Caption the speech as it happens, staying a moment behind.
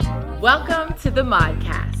Welcome to the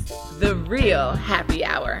Modcast, the real happy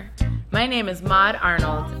hour. My name is Maud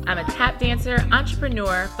Arnold. I'm a tap dancer,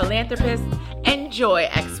 entrepreneur, philanthropist, and joy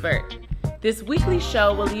expert. This weekly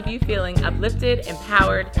show will leave you feeling uplifted,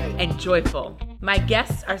 empowered, and joyful. My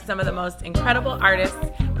guests are some of the most incredible artists,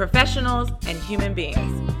 professionals, and human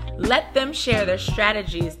beings. Let them share their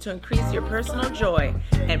strategies to increase your personal joy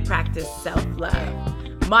and practice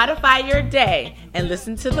self-love. Modify your day and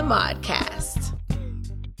listen to the Modcast.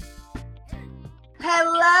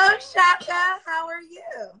 Hello, Shaka. How are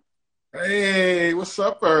you? Hey, what's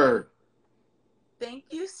up, Bird? Thank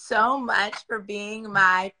you so much for being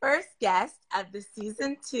my first guest of the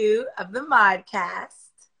season 2 of the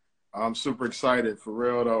Modcast. I'm super excited, for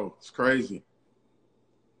real, though. It's crazy.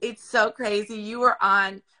 It's so crazy. You were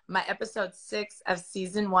on my episode 6 of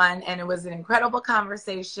season 1, and it was an incredible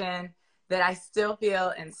conversation that I still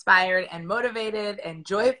feel inspired and motivated and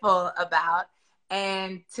joyful about.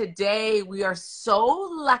 And today we are so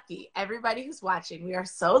lucky, everybody who's watching, we are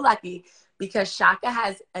so lucky because Shaka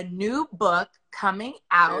has a new book coming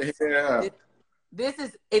out. Yeah.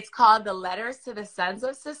 It's called The Letters to the Sons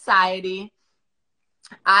of Society.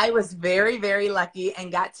 I was very, very lucky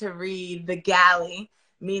and got to read the galley,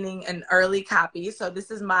 meaning an early copy. So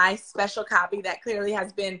this is my special copy that clearly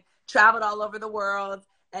has been traveled all over the world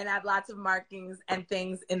and I have lots of markings and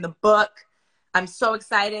things in the book. I'm so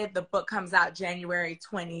excited. The book comes out January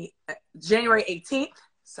 18th.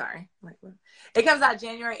 Sorry. It comes out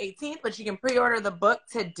January 18th, but you can pre-order the book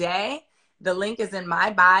today. The link is in my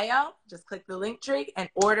bio. Just click the link tree and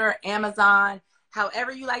order Amazon.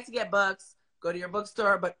 However you like to get books, go to your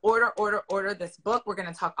bookstore, but order this book. We're going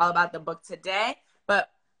to talk all about the book today. But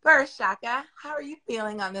first, Shaka, how are you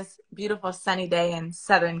feeling on this beautiful sunny day in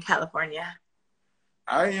Southern California?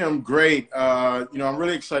 I am great. I'm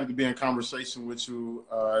really excited to be in conversation with you.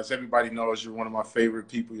 As everybody knows, you're one of my favorite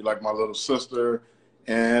people. You're like my little sister.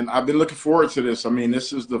 And I've been looking forward to this. I mean,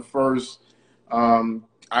 this is the first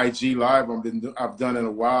IG Live I've done in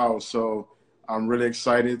a while. So I'm really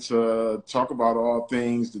excited to talk about all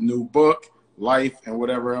things, the new book, life, and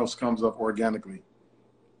whatever else comes up organically.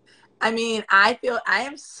 I mean, I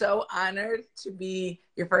am so honored to be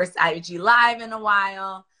your first IG Live in a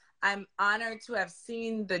while. I'm honored to have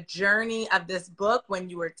seen the journey of this book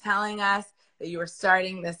when you were telling us that you were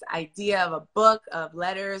starting this idea of a book of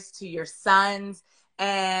letters to your sons.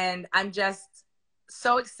 And I'm just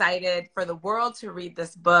so excited for the world to read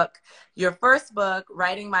this book. Your first book,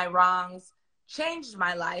 Righting My Wrongs, changed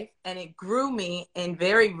my life and it grew me in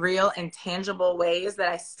very real and tangible ways that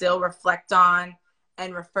I still reflect on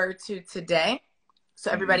and refer to today.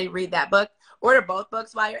 So everybody read that book. Order both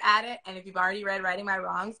books while you're at it. And if you've already read Righting My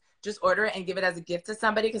Wrongs, just order it and give it as a gift to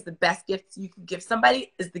somebody because the best gift you can give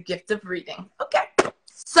somebody is the gift of reading. Okay.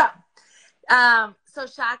 So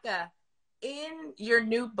Shaka, in your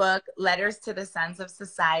new book, Letters to the Sons of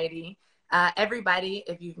Society, everybody,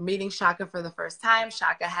 if you're meeting Shaka for the first time,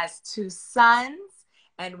 Shaka has 2 sons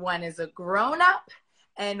and one is a grown-up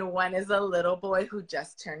and one is a little boy who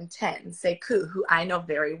just turned 10, Senghor, who I know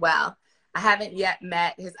very well. I haven't yet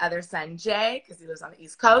met his other son, Jay, because he lives on the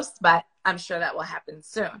East Coast, but I'm sure that will happen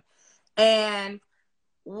soon. And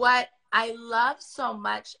what I love so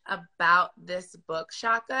much about this book,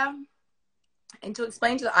 Shaka, and to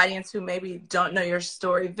explain to the audience who maybe don't know your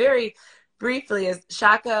story very briefly, is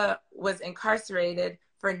Shaka was incarcerated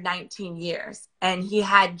for 19 years. And he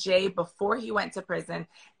had Jay before he went to prison,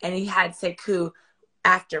 and he had Senghor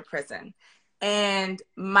after prison. And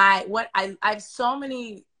I have so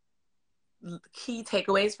many key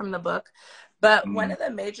takeaways from the book, but one of the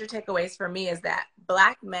major takeaways for me is that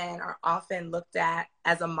Black men are often looked at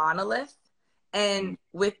as a monolith, and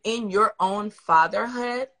within your own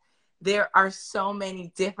fatherhood there are so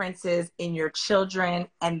many differences in your children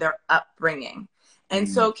and their upbringing. And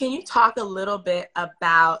so can you talk a little bit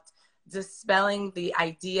about dispelling the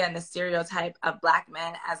idea and the stereotype of Black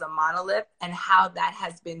men as a monolith and how that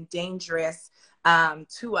has been dangerous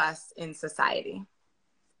to us in society?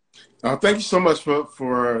 Thank you so much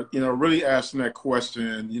for really asking that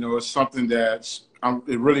question. It's something that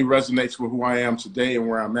it really resonates with who I am today and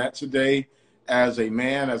where I'm at today as a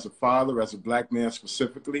man, as a father, as a Black man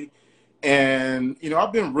specifically. And,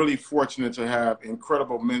 I've been really fortunate to have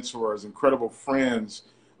incredible mentors, incredible friends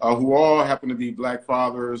who all happen to be Black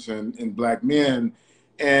fathers and Black men.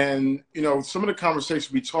 And, some of the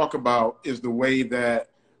conversations we talk about is the way that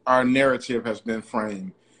our narrative has been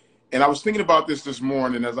framed. And I was thinking about this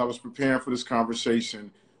morning as I was preparing for this conversation.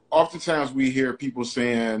 Oftentimes we hear people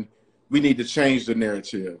saying we need to change the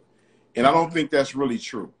narrative. And I don't think that's really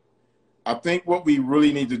true. I think what we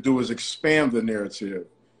really need to do is expand the narrative.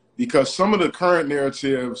 because some of the current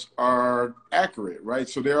narratives are accurate, right?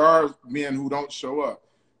 So there are men who don't show up.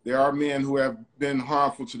 There are men who have been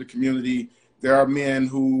harmful to the community. There are men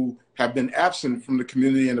who have been absent from the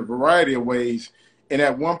community in a variety of ways. And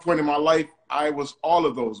at one point in my life, I was all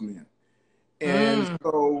of those men. And Mm.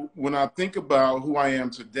 so when I think about who I am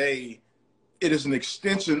today, it is an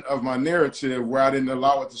extension of my narrative where I didn't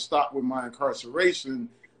allow it to stop with my incarceration.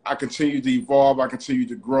 I continue to evolve, I continue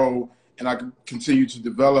to grow, and I continue to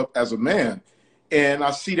develop as a man. And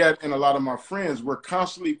I see that in a lot of my friends. We're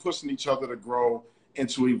constantly pushing each other to grow and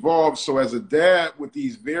to evolve. So as a dad with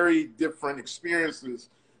these very different experiences,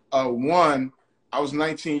 one, I was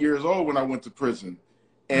 19 years old when I went to prison.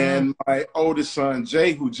 Mm. And my oldest son,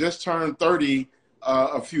 Jay, who just turned 30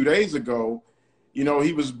 a few days ago, you know,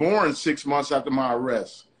 he was born 6 months after my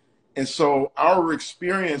arrest. And so our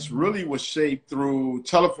experience really was shaped through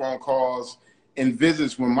telephone calls and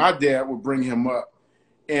visits when my dad would bring him up.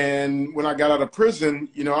 And when I got out of prison,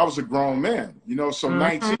 you know, I was a grown man, you know, so Mm-hmm.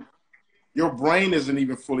 19, your brain isn't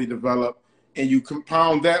even fully developed. And you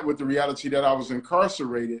compound that with the reality that I was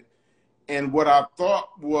incarcerated. And what I thought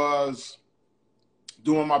was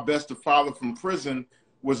doing my best to father from prison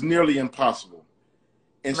was nearly impossible.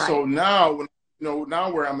 And Right. so now, when you know,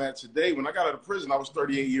 now where I'm at today, when I got out of prison, I was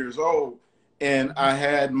 38 years old, and I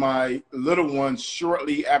had my little one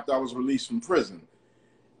shortly after I was released from prison.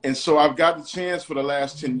 And so I've got the chance for the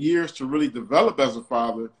last 10 years to really develop as a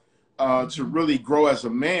father, to really grow as a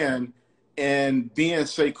man, and being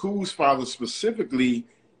Sekou's father specifically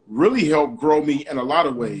really helped grow me in a lot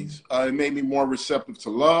of ways. It made me more receptive to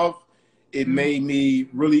love. It Mm. made me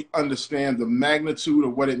really understand the magnitude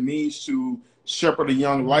of what it means to shepherd a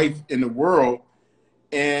young life in the world.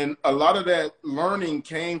 And a lot of that learning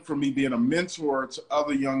came from me being a mentor to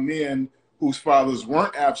other young men whose fathers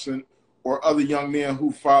weren't absent, or other young men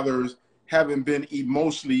whose fathers haven't been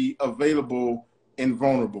emotionally available and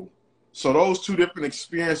vulnerable. So those two different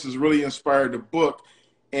experiences really inspired the book.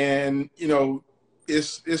 And, you know,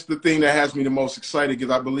 it's the thing that has me the most excited,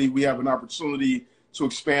 because I believe we have an opportunity to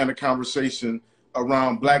expand the conversation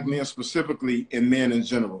around Black men specifically and men in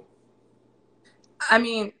general. I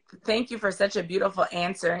mean, thank you for such a beautiful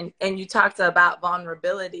answer. And you talked about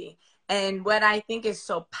vulnerability. And what I think is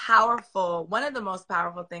so powerful, one of the most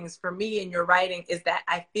powerful things for me in your writing is that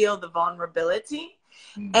I feel the vulnerability.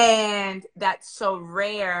 Mm. And that's so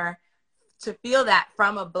rare to feel that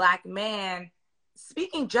from a Black man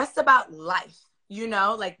speaking just about life. You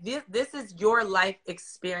know, like this is your life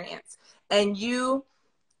experience. And you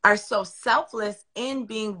are so selfless in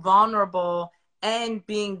being vulnerable and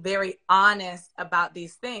being very honest about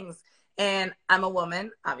these things. And I'm a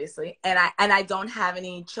woman, obviously, and I don't have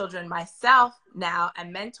any children myself now. I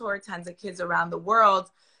mentor tons of kids around the world,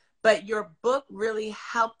 but your book really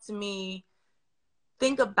helped me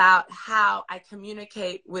think about how I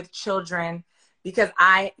communicate with children, because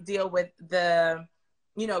I deal with the,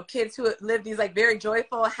 you know, kids who live these like very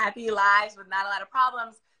joyful, happy lives with not a lot of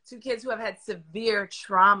problems, to kids who have had severe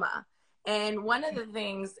trauma. And one of the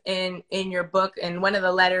things in your book, and one of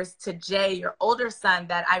the letters to Jay, your older son,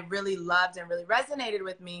 that I really loved and really resonated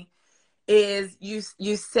with me is you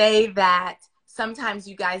say that sometimes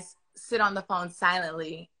you guys sit on the phone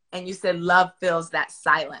silently, and you said love fills that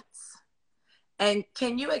silence. And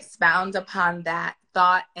can you expound upon that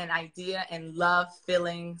thought and idea and love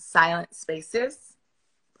filling silent spaces?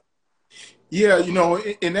 Yeah, you know,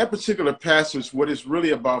 in that particular passage, what it's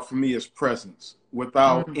really about for me is presence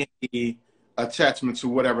without Mm. any attachment to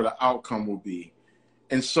whatever the outcome will be.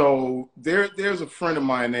 And so there's a friend of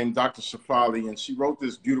mine named Dr. Shafali, and she wrote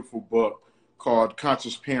this beautiful book called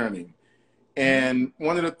Conscious Parenting. And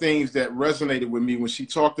one of the things that resonated with me when she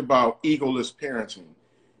talked about egoless parenting.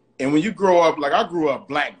 And when you grow up, like I grew up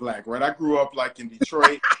black, right? I grew up like in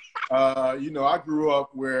Detroit. You know, I grew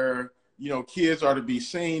up where, you know, kids are to be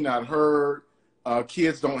seen, not heard.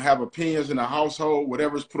 Kids don't have opinions in the household.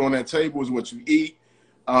 Whatever's put on that table is what you eat.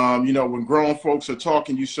 You know, when grown folks are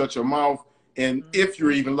talking, you shut your mouth. And if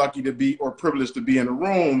you're even lucky to be or privileged to be in a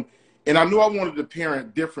room. And I knew I wanted to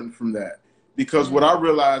parent different from that, because what I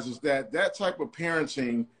realized is that that type of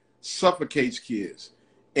parenting suffocates kids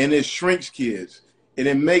and it shrinks kids. And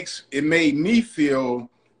it made me feel,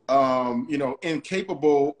 you know,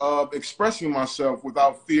 incapable of expressing myself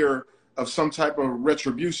without fear of some type of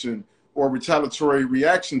retribution or retaliatory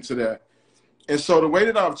reaction to that. And so the way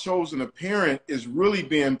that I've chosen to parent is really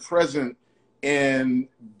being present and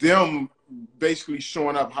them basically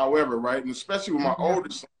showing up however, right? And especially with my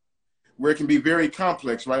oldest son, where it can be very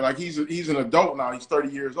complex, right? Like he's an adult now, he's 30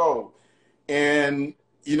 years old. And,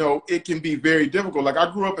 you know, it can be very difficult. Like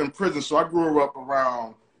I grew up in prison, so I grew up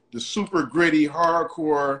around the super gritty,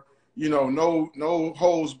 hardcore, you know, no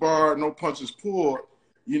holds barred, no punches pulled,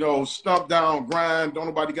 you know, stump down, grind. Don't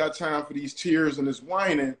nobody got time for these tears and this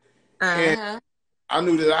whining. And Uh-huh. I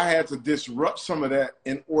knew that I had to disrupt some of that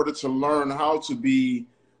in order to learn how to be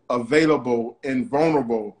available and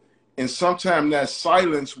vulnerable. And sometimes that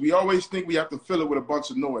silence, we always think we have to fill it with a bunch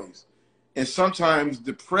of noise. And sometimes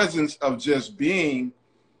the presence of just being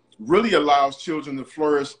really allows children to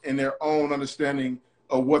flourish in their own understanding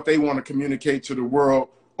of what they want to communicate to the world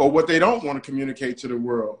or what they don't want to communicate to the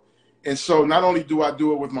world. And so not only do I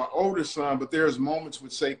do it with my older son, but there's moments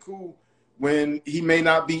with Sekou when he may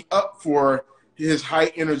not be up for his high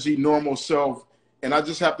energy, normal self. And I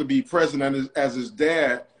just have to be present as his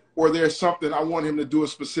dad, or there's something I want him to do a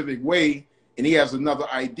specific way and he has another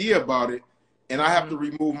idea about it. And I have to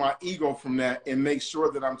remove my ego from that and make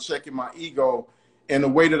sure that I'm checking my ego. And the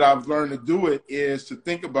way that I've learned to do it is to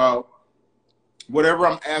think about whatever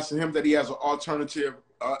I'm asking him that he has an alternative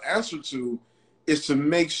answer to, is to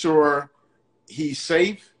make sure he's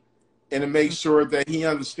safe and to make sure that he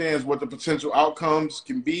understands what the potential outcomes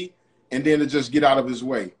can be, and then to just get out of his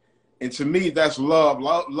way. And to me, that's love.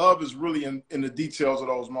 Love is really in the details of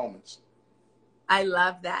those moments. I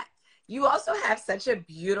love that. You also have such a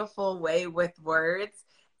beautiful way with words.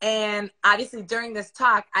 And obviously during this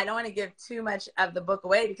talk, I don't want to give too much of the book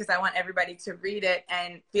away because I want everybody to read it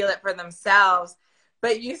and feel it for themselves.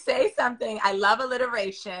 But you say something, I love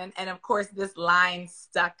alliteration. And of course, this line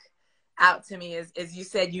stuck out to me is you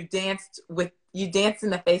said you danced in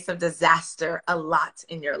the face of disaster a lot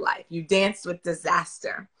in your life. You danced with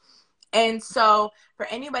disaster. And so for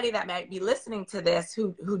anybody that might be listening to this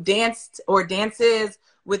who danced or dances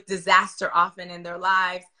with disaster often in their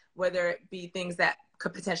lives, whether it be things that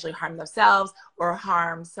could potentially harm themselves or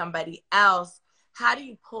harm somebody else, how do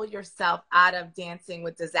you pull yourself out of dancing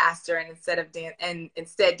with disaster and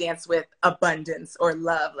instead dance with abundance or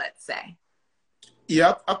love, let's say?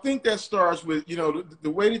 Yeah, I think that starts with, you know, the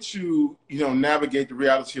way that you navigate the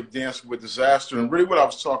reality of dancing with disaster. And really what I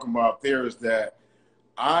was talking about there is that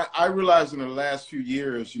I realized in the last few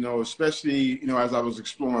years, you know, especially, you know, as I was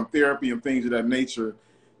exploring therapy and things of that nature,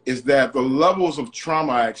 is that the levels of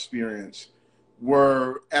trauma I experienced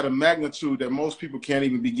were at a magnitude that most people can't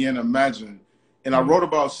even begin to imagine. And I wrote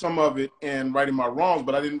about some of it in Writing My Wrongs,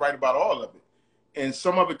 but I didn't write about all of it. And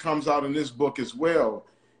some of it comes out in this book as well.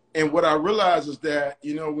 And what I realized is that,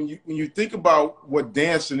 you know, when you think about what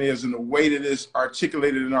dancing is and the way that it's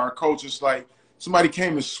articulated in our culture, it's like somebody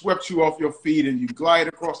came and swept you off your feet and you glide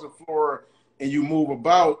across the floor and you move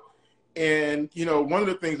about. And, you know, one of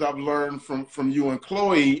the things I've learned from you and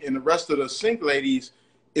Chloe and the rest of the Sync ladies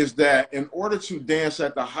is that in order to dance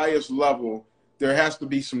at the highest level, there has to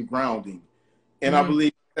be some grounding. And I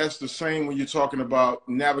believe that's the same when you're talking about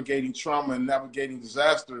navigating trauma and navigating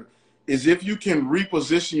disaster, is if you can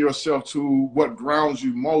reposition yourself to what grounds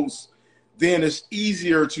you most, then it's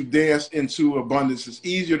easier to dance into abundance. It's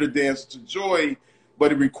easier to dance to joy,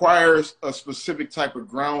 but it requires a specific type of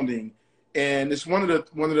grounding. And it's one of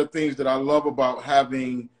the things that I love about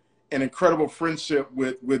having an incredible friendship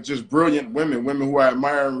with just brilliant women who I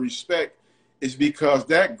admire and respect, is because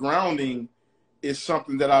that grounding is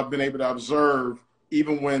something that I've been able to observe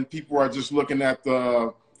even when people are just looking at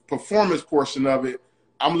the performance portion of it.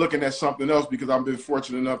 I'm looking at something else because I've been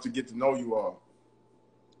fortunate enough to get to know you all.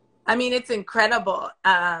 I mean, it's incredible.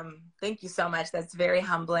 Thank you so much. That's very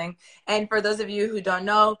humbling. And for those of you who don't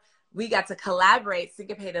know, we got to collaborate,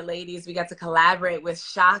 Syncopated Ladies, we got to collaborate with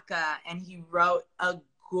Shaka, and he wrote a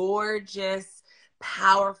gorgeous,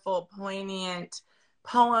 powerful, poignant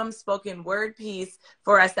poem, spoken word piece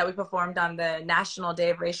for us that we performed on the National Day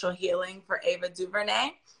of Racial Healing for Ava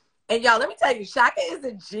DuVernay. And y'all, let me tell you, Shaka is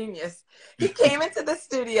a genius. He came into the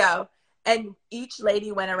studio and each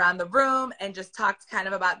lady went around the room and just talked kind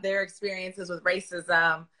of about their experiences with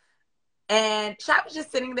racism. And Shaka was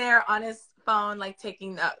just sitting there on his phone, like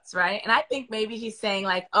taking notes, right? And I think maybe he's saying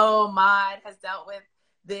like, oh, Maud has dealt with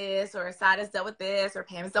this, or Assad has dealt with this, or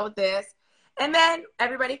Pam has dealt with this. And then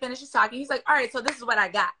everybody finishes talking. He's like, all right, so this is what I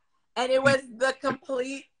got. And it was the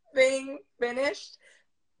complete thing finished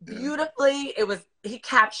beautifully. He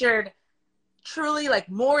captured truly like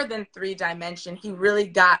more than 3 dimension. He really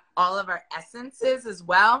got all of our essences as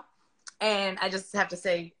well. And I just have to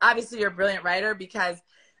say, obviously you're a brilliant writer, because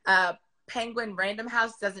Penguin Random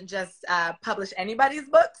House doesn't just publish anybody's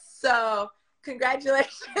books. So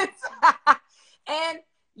congratulations. And,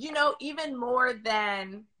 you know, even more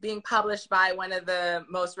than being published by one of the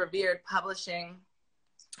most revered publishing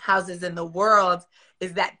houses in the world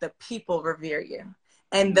is that the people revere you.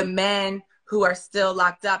 And the men who are still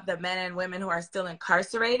locked up, the men and women who are still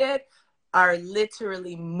incarcerated, are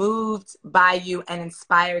literally moved by you and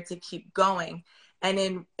inspired to keep going.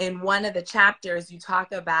 And in one of the chapters, you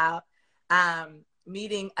talk about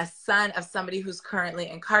meeting a son of somebody who's currently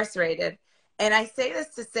incarcerated. And I say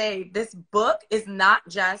this to say this book is not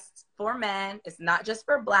just for men. It's not just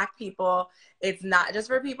for Black people. It's not just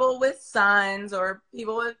for people with sons or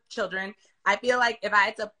people with children. I feel like if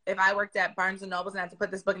I worked at Barnes and Nobles and I had to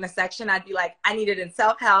put this book in a section, I'd be like, I need it in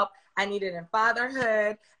self-help. I need it in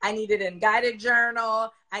fatherhood. I need it in guided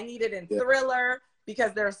journal. I need it in thriller,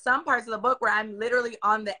 because there are some parts of the book where I'm literally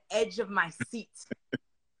on the edge of my seat.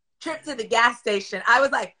 Trip to the gas station. I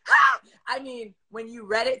was like, ah! I mean, when you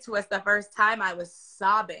read it to us the first time, I was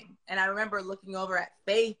sobbing. And I remember looking over at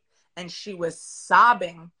Faith and she was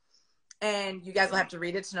sobbing. And you guys will have to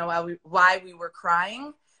read it to know why we were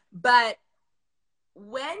crying. But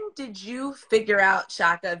when did you figure out,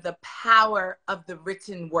 Shaka, the power of the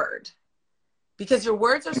written word? Because your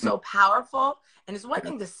words are so powerful, and it's one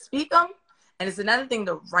thing to speak them, and it's another thing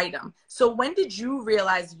to write them. So when did you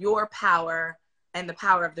realize your power and the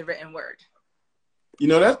power of the written word? You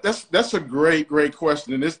know, that's a great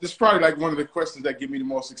question. And this is probably like one of the questions that get me the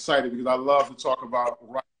most excited, because I love to talk about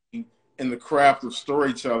writing and the craft of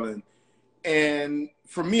storytelling. And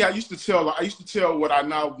for me, I used to tell what I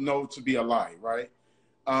now know to be a lie, right?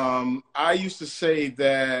 I used to say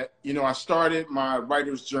that, you know, I started my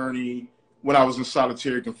writer's journey when I was in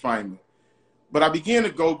solitary confinement. But I began to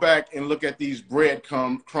go back and look at these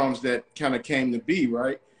breadcrumbs that kind of came to be,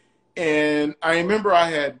 right? And I remember I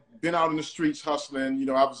had been out in the streets hustling. You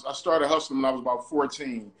know, I started hustling when I was about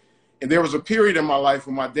 14. And there was a period in my life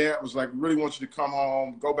when my dad was like, we really want you to come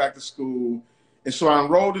home, go back to school. And so I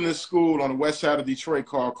enrolled in this school on the west side of Detroit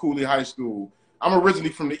called Cooley High School. I'm originally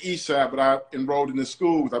from the east side, but I enrolled in this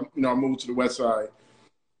school because I moved to the west side.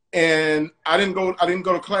 And I didn't go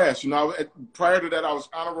to class. You know, prior to that, I was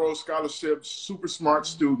honor roll scholarship, super smart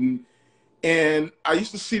student. And I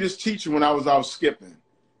used to see this teacher when I was out skipping.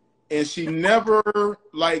 And she never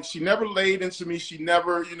laid into me. She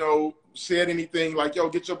never, you know, said anything like, yo,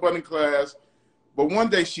 get your butt in class. But one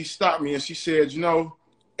day she stopped me and she said, you know,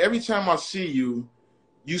 every time I see you,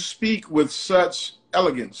 you speak with such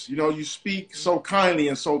elegance. You know, you speak so kindly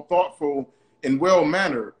and so thoughtful and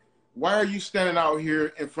well-mannered. Why are you standing out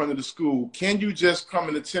here in front of the school? Can you just come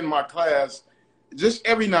and attend my class just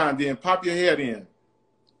every now and then, pop your head in?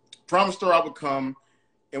 Promised her I would come.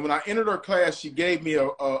 And when I entered her class, she gave me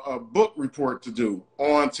a book report to do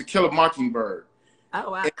on To Kill a Mockingbird.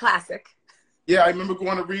 Oh, wow. Classic. Yeah, I remember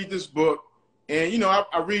going to read this book. And, you know,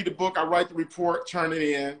 I read the book, I write the report, turn it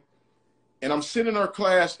in. And I'm sitting in her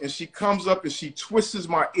class, and she comes up and she twists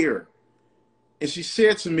my ear. And she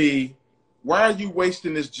said to me, why are you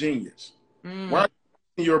wasting this genius? Why are you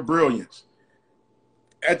wasting your brilliance?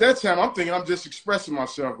 At that time, I'm thinking I'm just expressing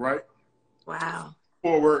myself, right? Wow.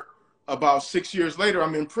 Forward, about 6 years later,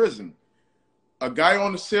 I'm in prison. A guy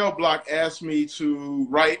on the cell block asked me to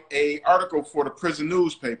write an article for the prison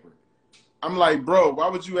newspaper. I'm like, bro, why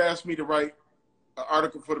would you ask me to write an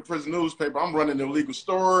article for the prison newspaper? I'm running illegal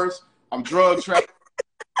stores. I'm drug trafficking.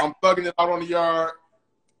 I'm thugging it out on the yard.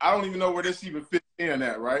 I don't even know where this even fits in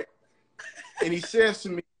at, right? And he says to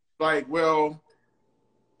me, like, well,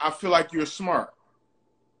 I feel like you're smart.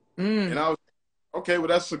 And I was okay, well,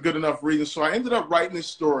 that's a good enough reason. So I ended up writing this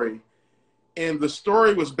story. And the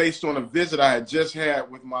story was based on a visit I had just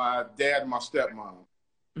had with my dad and my stepmom.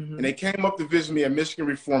 And they came up to visit me at Michigan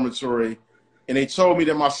Reformatory. And they told me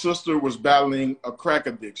that my sister was battling a crack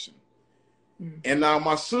addiction. And now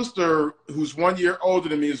my sister, who's 1 year older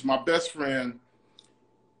than me, is my best friend.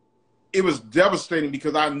 It was devastating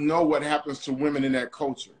because I know what happens to women in that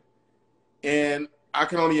culture. And I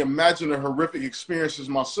can only imagine the horrific experiences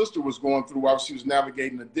my sister was going through while she was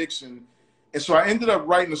navigating addiction. And so I ended up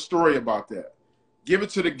writing a story about that. Give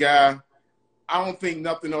it to the guy. I don't think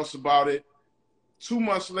nothing else about it. 2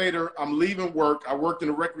 months later, I'm leaving work. I worked in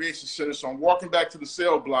a recreation center, so I'm walking back to the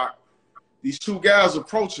cell block. These two guys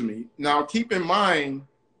approaching me. Now, keep in mind,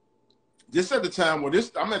 this at the time where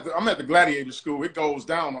I'm at the gladiator school. It goes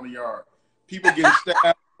down on the yard. People getting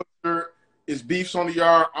stabbed. It's beefs on the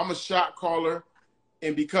yard. I'm a shot caller.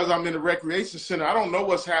 And because I'm in the recreation center, I don't know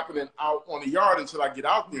what's happening out on the yard until I get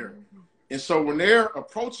out there. And so when they're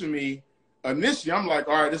approaching me, initially, I'm like,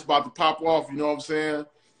 all right, this is about to pop off. You know what I'm saying?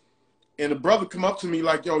 And the brother come up to me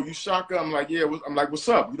like, yo, you Shaka? I'm like, yeah. I'm like, what's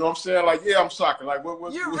up? You know what I'm saying? Like, yeah, I'm Shaka. Like,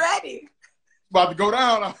 what? You're ready. About to go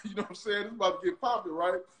down. You know what I'm saying? It's about to get popping,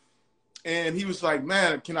 right? And he was like,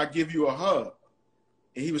 man, can I give you a hug?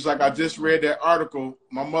 And he was like, I just read that article.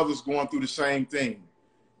 My mother's going through the same thing.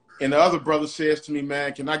 And the other brother says to me,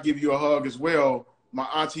 man, can I give you a hug as well? My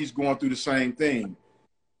auntie's going through the same thing.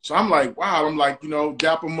 So I'm like, wow. I'm like,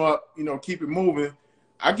 dap him up, keep it moving.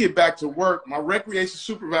 I get back to work. My recreation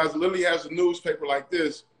supervisor literally has a newspaper like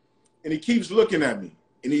this, and he keeps looking at me,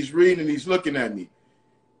 and he's reading, and he's looking at me.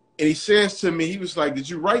 And he says to me, he was like, did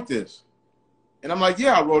you write this? And I'm like,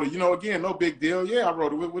 yeah, I wrote it. Again, no big deal. Yeah, I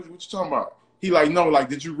wrote it. What you talking about? He like, no, like,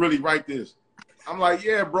 did you really write this? I'm like,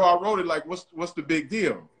 yeah, bro, I wrote it. Like, what's the big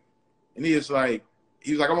deal? And he was like,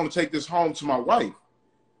 I want to take this home to my wife.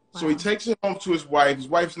 Wow. So he takes it home to his wife. His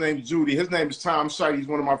wife's name is Judy. His name is Tom Sight. He's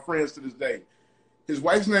one of my friends to this day. His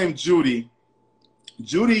wife's name is Judy.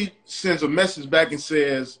 Judy sends a message back and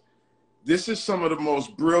says, this is some of the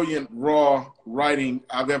most brilliant, raw writing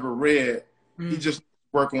I've ever read. He just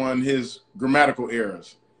work on his grammatical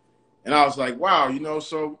errors. And I was like, wow,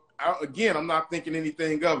 so I'm not thinking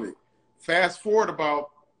anything of it. Fast forward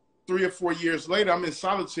about 3 or 4 years later, I'm in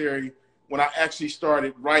solitary when I actually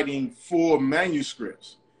started writing full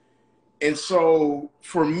manuscripts. And so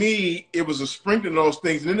for me, it was a sprinkling of those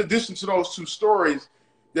things. And in addition to those 2 stories,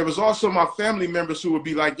 there was also my family members who would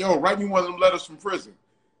be like, yo, write me one of them letters from prison.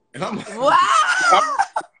 And I'm like, wow.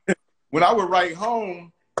 When I would write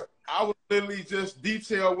home, I would literally just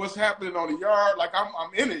detail what's happening on the yard. Like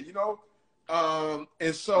I'm in it,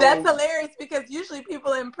 and so. That's hilarious because usually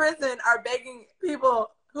people in prison are begging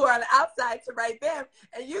people who are on the outside to write them.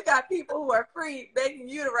 And you got people who are free begging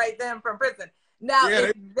you to write them from prison. Now,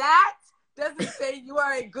 if that doesn't say you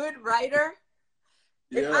are a good writer,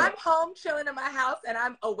 if I'm home chilling in my house and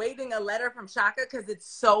I'm awaiting a letter from Shaka because it's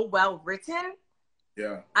so well written,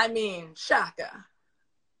 I mean, Shaka.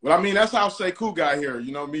 Well, I mean, that's how Senghor got here,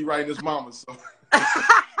 me writing his mama. So, so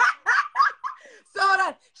hold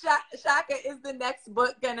on. Shaka, is the next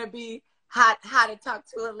book going to be how to talk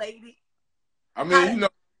to a lady? I mean,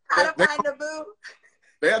 how to find a boo?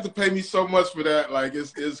 They have to pay me so much for that. Like,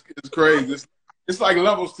 it's crazy. It's like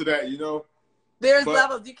levels to that, There's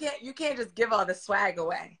levels. You can't just give all the swag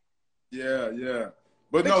away. Yeah.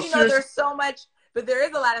 But no, there's so much, but there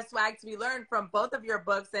is a lot of swag to be learned from both of your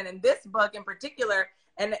books. And in this book in particular,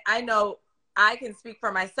 and I know I can speak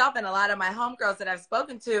for myself and a lot of my homegirls that I've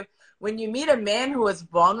spoken to, when you meet a man who is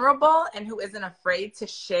vulnerable and who isn't afraid to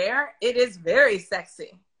share, it is very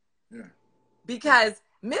sexy. Yeah. Because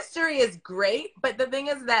mystery is great, but the thing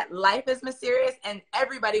is that life is mysterious and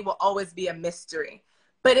everybody will always be a mystery.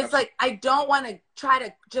 But it's like, I don't want to try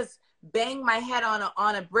to just bang my head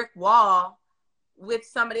on a brick wall with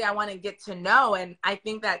somebody I want to get to know. And I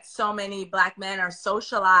think that so many Black men are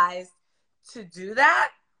socialized to do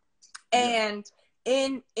that. And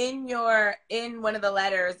in one of the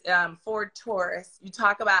letters, for Taurus, you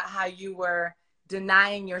talk about how you were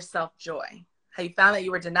denying yourself joy, how you found that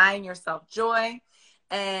you were denying yourself joy,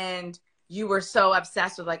 and you were so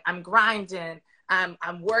obsessed with like, I'm grinding,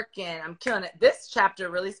 I'm working, I'm killing it. This chapter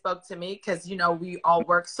really spoke to me because, we all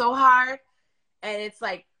work so hard, and it's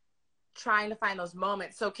like trying to find those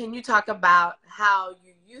moments. So can you talk about how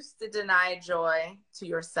you used to deny joy to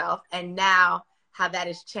yourself and now how that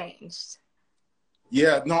has changed?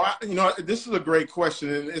 Yeah, no, this is a great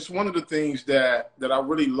question. And it's one of the things that I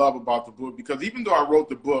really love about the book, because even though I wrote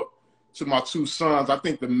the book to my 2 sons, I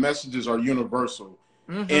think the messages are universal.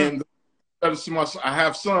 And I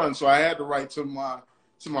have sons, so I had to write to my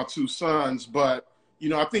 2 sons. But,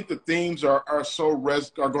 I think the themes are going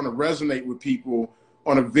to resonate with people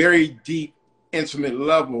on a very deep, intimate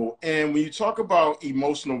level. And when you talk about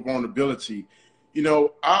emotional vulnerability,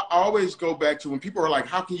 I always go back to when people are like,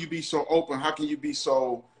 how can you be so open? How can you be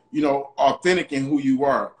so, authentic in who you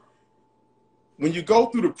are? When you go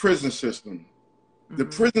through the prison system, the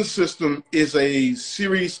prison system is a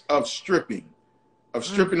series of stripping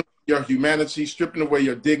away your humanity, stripping away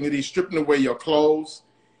your dignity, stripping away your clothes.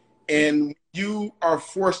 And you are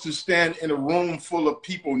forced to stand in a room full of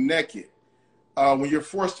people naked. When you're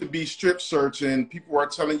forced to be strip searched and people are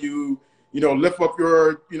telling you, lift up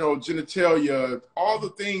your, genitalia, all the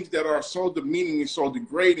things that are so demeaning and so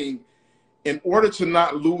degrading, in order to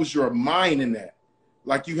not lose your mind in that.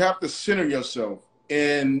 Like, you have to center yourself.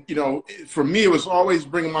 And, for me, it was always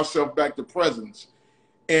bringing myself back to presence.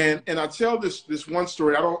 And I tell this one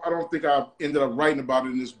story. I don't think I've ended up writing about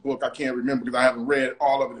it in this book. I can't remember because I haven't read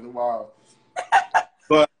all of it in a while.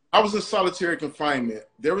 But I was in solitary confinement.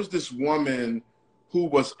 There was this woman who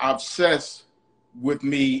was obsessed with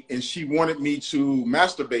me, and she wanted me to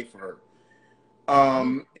masturbate for her.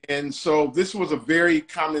 And so this was a very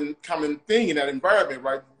common thing in that environment,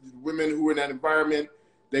 right? Women who were in that environment,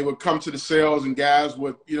 they would come to the cells and guys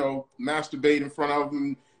would, masturbate in front of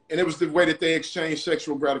them. And it was the way that they exchanged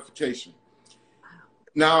sexual gratification.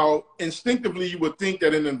 Now, instinctively, you would think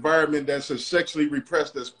that in an environment that's as sexually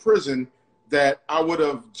repressed as prison, that I would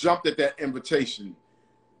have jumped at that invitation.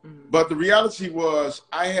 But the reality was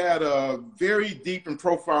I had a very deep and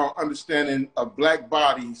profound understanding of Black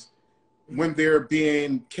bodies when they're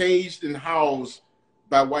being caged and housed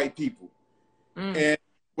by white people. And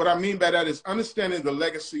what I mean by that is understanding the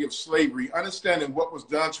legacy of slavery, understanding what was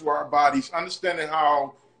done to our bodies, understanding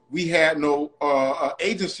how we had no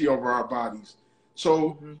agency over our bodies.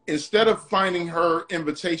 So instead of finding her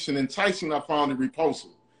invitation enticing, I found it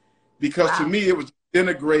repulsive. Because to me, it was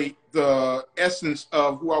denigrate the essence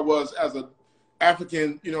of who I was as a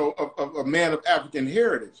African, you know, a man of African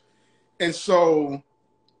heritage. And so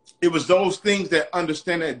it was those things that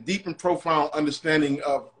understand that deep and profound understanding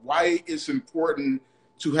of why it's important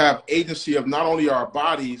to have agency of not only our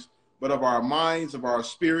bodies, but of our minds, of our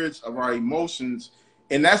spirits, of our emotions.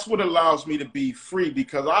 And that's what allows me to be free,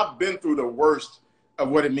 because I've been through the worst of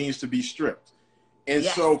what it means to be stripped. And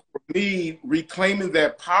so for me, reclaiming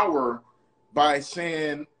that power by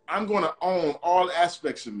saying, I'm going to own all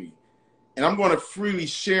aspects of me, and I'm going to freely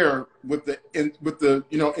share with the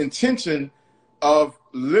you know, intention of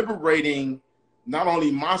liberating not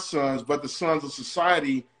only my sons, but the sons of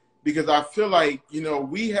society, because I feel like, you know,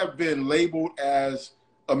 we have been labeled as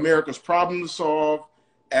America's problem to solve,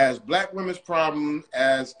 as Black women's problem,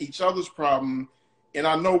 as each other's problem. And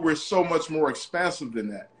I know we're so much more expansive than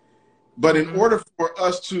that. But in order for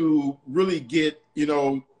us to really get, you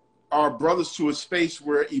know, our brothers to a space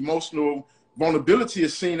where emotional vulnerability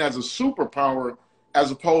is seen as a superpower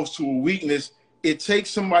as opposed to a weakness, it takes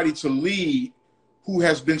somebody to lead who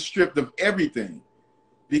has been stripped of everything.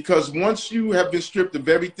 Because once you have been stripped of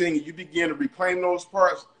everything and you begin to reclaim those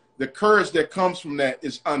parts, the courage that comes from that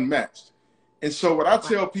is unmatched. And so what I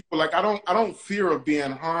tell people, like, I don't fear of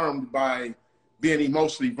being harmed by being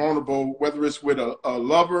emotionally vulnerable, whether it's with a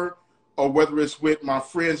lover or whether it's with my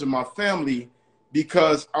friends and my family,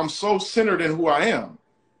 because I'm so centered in who I am.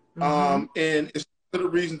 And it's one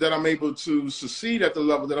of the reasons that I'm able to succeed at the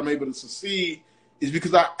level that I'm able to succeed is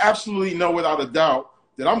because I absolutely know without a doubt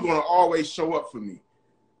that I'm going to always show up for me.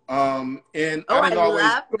 And I didn't always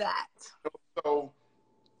love that.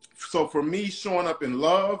 So for me, showing up in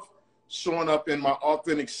love, showing up in my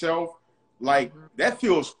authentic self, like that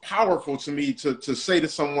feels powerful to me to say to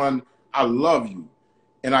someone, I love you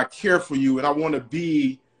and I care for you and I want to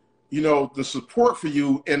be, you know, the support for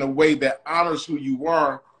you in a way that honors who you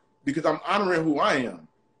are, because I'm honoring who I am.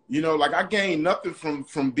 You know, like I gain nothing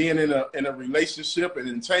from being in a relationship, an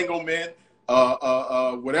entanglement,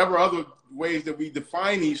 whatever other ways that we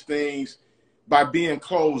define these things, by being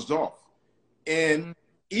closed off. And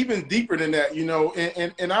even deeper than that, you know,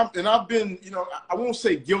 and I've been, you know, I won't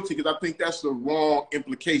say guilty because I think that's the wrong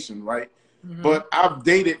implication, right? But I've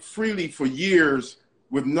dated freely for years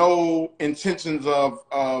with no intentions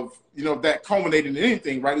of you know, that culminating in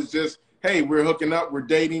anything, right? It's just, hey, we're hooking up, we're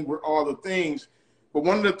dating, we're all the things. But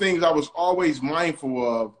one of the things I was always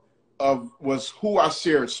mindful of was who I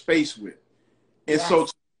shared space with. And so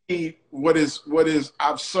to me, what is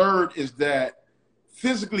absurd is that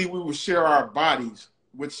physically we will share our bodies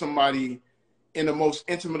with somebody in the most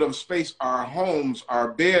intimate of space, our homes,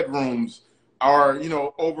 our bedrooms, our, you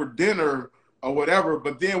know, over dinner or whatever.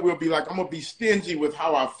 But then we'll be like, I'm going to be stingy with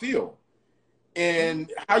how I feel.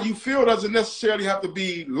 And how you feel doesn't necessarily have to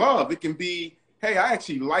be love. It can be, hey, I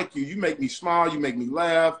actually like you. You make me smile. You make me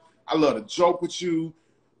laugh. I love to joke with you.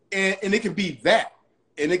 And it can be that.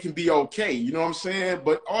 And it can be okay. You know what I'm saying?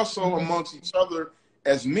 But also amongst each other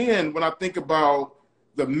as men, when I think about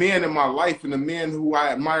the men in my life and the men who I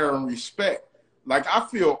admire and respect, like I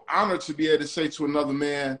feel honored to be able to say to another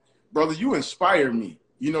man, brother, you inspire me.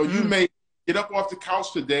 You know, you may get up off the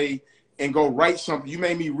couch today and go write something. You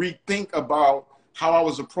made me rethink about how I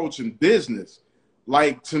was approaching business.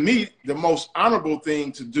 Like, to me, the most honorable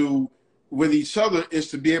thing to do with each other is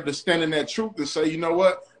to be able to stand in that truth and say, you know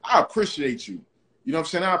what, I appreciate you. You know what I'm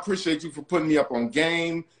saying? I appreciate you for putting me up on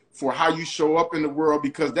game, for how you show up in the world,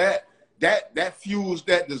 because that fuels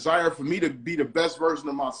that desire for me to be the best version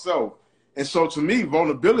of myself. And so to me,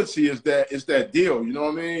 vulnerability is that deal, you know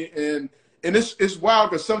what I mean? And it's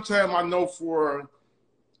wild because sometimes I know for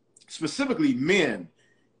specifically men,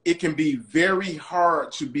 it can be very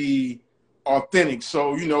hard to be authentic.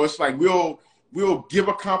 So, you know, it's like we'll give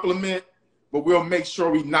a compliment, but we'll make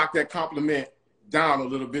sure we knock that compliment down a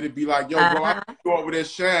little bit. It'd be like, yo, bro, I think you over there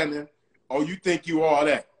shining, or you think you all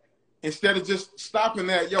that. Instead of just stopping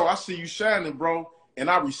that, yo, I see you shining, bro, and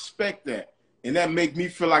I respect that. And that make me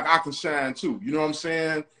feel like I can shine too. You know what I'm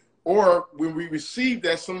saying? Or when we receive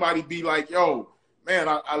that, somebody be like, yo, man,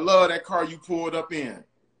 I love that car you pulled up in.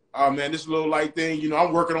 Oh, man, this little light thing, you know,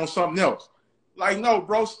 I'm working on something else. Like, no,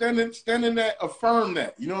 bro, stand in that, affirm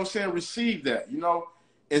that. You know what I'm saying? Receive that, you know?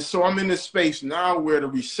 And so I'm in this space now where the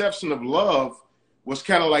reception of love was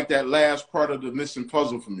kind of like that last part of the missing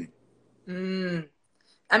puzzle for me. Mm.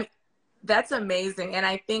 I mean, that's amazing. And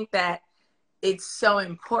I think that it's so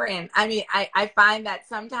important. I mean, I find that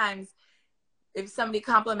sometimes if somebody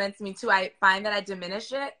compliments me too, I find that I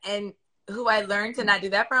diminish it. And who I learned to not do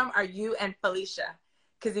that from are you and Felicia.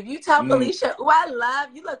 Because if you tell Mm. Felicia, oh, I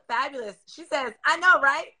love, you look fabulous. She says, I know,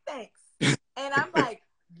 right? Thanks. And I'm like,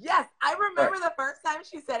 yes. I Right. remember the first time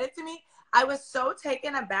she said it to me, I was so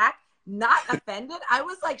taken aback, not offended. I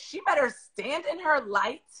was like, she better stand in her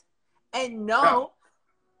light and Yeah. know,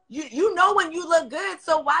 you know when you look good.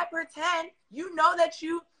 So why pretend? You know that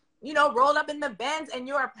you know, rolled up in the Benz and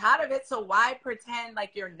you are proud of it. So why pretend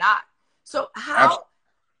like you're not? So Absolutely. how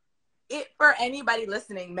it for anybody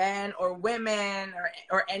listening, men or women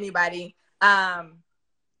or anybody, how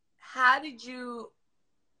did you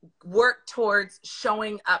work towards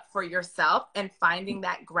showing up for yourself and finding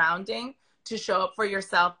that grounding to show up for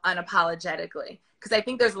yourself unapologetically? Because I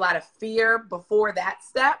think there's a lot of fear before that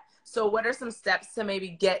step. So what are some steps to maybe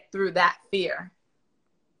get through that fear?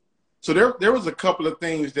 So there was a couple of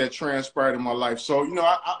things that transpired in my life. So, you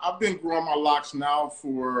know, I've been growing my locks now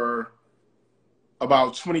for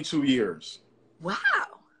about 22 years. Wow.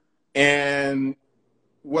 And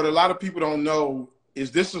what a lot of people don't know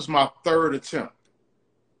is this is my third attempt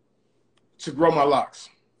to grow my locks.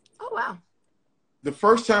 Oh, wow. The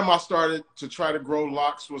first time I started to try to grow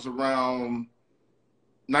locks was around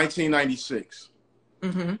 1996.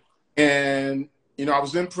 Mm-hmm. And, you know, I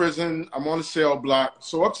was in prison. I'm on a cell block.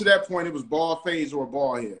 So up to that point, it was bald phase or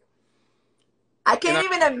bald head. I And can't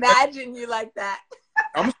even imagine you like that.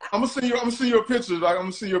 I'm gonna send you a picture. Like I'm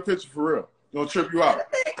gonna send you a picture for real. Gonna trip you out.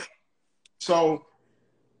 So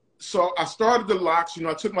I started the locks. You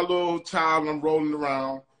know, I took my little towel and I'm rolling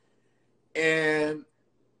around. And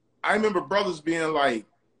I remember brothers being like,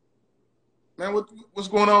 "Man, what's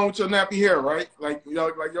going on with your nappy hair, right? Like, you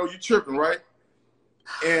know, like yo, you tripping, right?"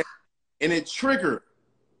 And it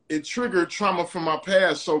triggered trauma from my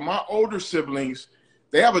past. So my older siblings,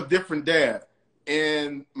 they have a different dad,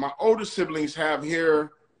 and my older siblings have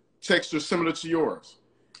hair texture similar to yours.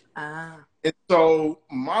 Ah. And so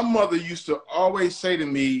my mother used to always say to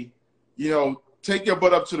me, you know, take your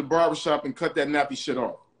butt up to the barbershop and cut that nappy shit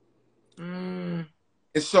off. Mm.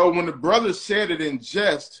 And so when the brother said it in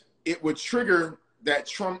jest, it would trigger that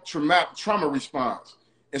trauma response.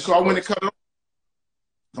 And so Of I went and course. cut it off.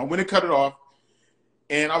 I went and cut it off.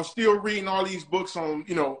 And I was still reading all these books on,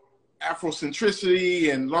 you know,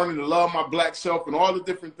 Afrocentricity and learning to love my black self and all the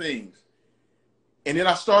different things. And then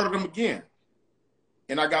I started them again.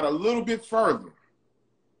 And I got a little bit further.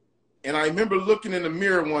 And I remember looking in the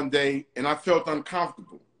mirror one day and I felt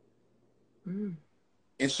uncomfortable. Mm.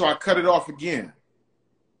 And so I cut it off again.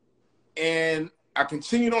 And I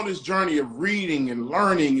continued on this journey of reading and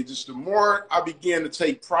learning. And just the more I began to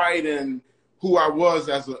take pride in who I was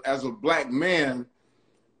as a black man,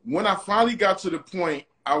 when I finally got to the point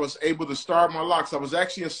I was able to start my locks, I was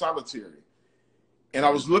actually in solitary. And I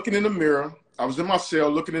was looking in the mirror. I was in my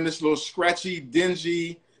cell looking in this little scratchy,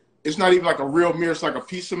 dingy, it's not even like a real mirror, it's like a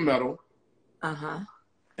piece of metal. Uh-huh.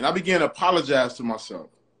 And I began to apologize to myself.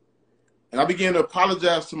 And I began to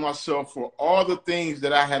apologize to myself for all the things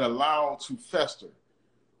that I had allowed to fester.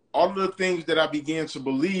 All of the things that I began to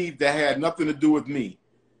believe that had nothing to do with me.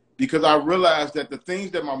 Because I realized that the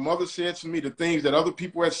things that my mother said to me, the things that other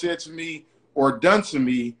people had said to me or done to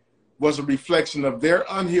me was a reflection of their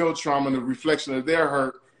unhealed trauma and a reflection of their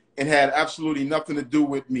hurt and had absolutely nothing to do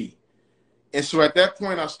with me. And so at that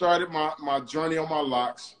point, I started my journey on my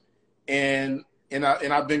locks, and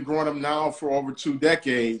I've been growing them now for over 2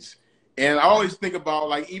 decades. And I always think about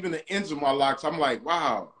like even the ends of my locks. I'm like,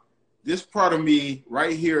 wow, this part of me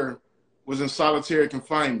right here was in solitary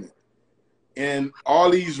confinement. And all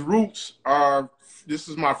these roots this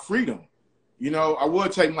is my freedom. You know, I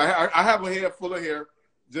would take I have a head full of hair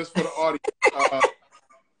just for the audience.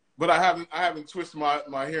 But I haven't twisted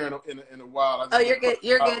my hair in a while. Oh, you're good.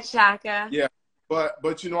 You're good, Shaka. Yeah.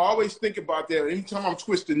 But you know, I always think about that. Anytime I'm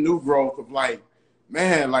twisting new growth of like,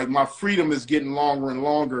 man, like my freedom is getting longer and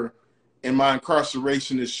longer and my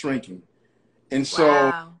incarceration is shrinking. And so,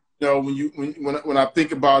 Wow. you know, when I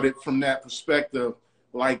think about it from that perspective,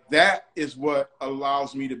 like that is what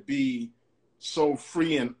allows me to be so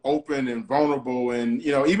free and open and vulnerable. And,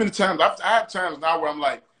 you know, even the times I have times now where I'm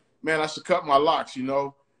like, man, I should cut my locks, you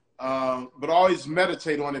know, but I always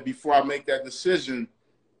meditate on it before I make that decision,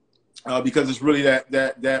 because it's really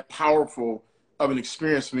that powerful of an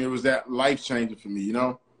experience for me. It was that life changer for me, you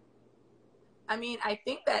know? I mean, I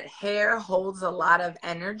think that hair holds a lot of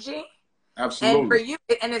energy. And for Absolutely. you,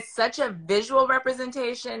 and it's such a visual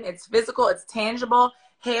representation. It's physical, it's tangible.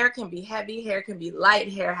 Hair can be heavy, hair can be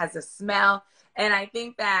light, hair has a smell. And I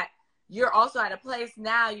think that you're also at a place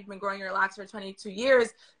now, you've been growing your locks for 22 years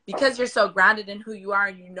because you're so grounded in who you are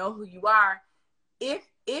and you know who you are. If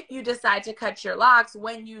you decide to cut your locks,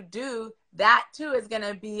 when you do, that too is going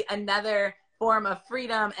to be another form of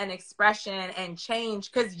freedom and expression and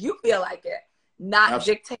change because you feel like it, not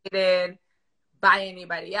Absolutely. dictated by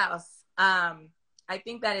anybody else. I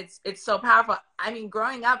think that it's so powerful. I mean,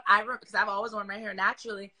 growing up, because I've always worn my hair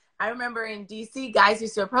naturally. I remember in DC, guys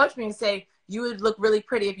used to approach me and say, "You would look really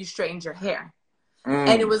pretty if you straightened your hair,"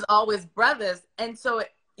 and it Mm. was always brothers. And so,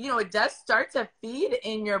 it does start to feed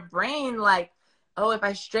in your brain, like, oh, if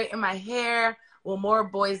I straighten my hair, will more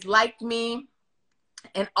boys like me?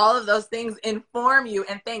 And all of those things inform you.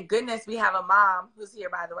 And thank goodness we have a mom who's here,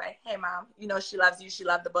 by the way. Hey, mom, she loves you. She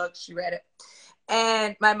loved the book. She read it.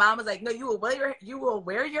 And my mom was like, no, you will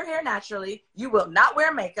wear your hair naturally. You will not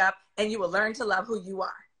wear makeup, and you will learn to love who you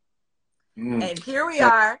are. Mm. And here we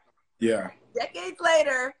are, Yeah. decades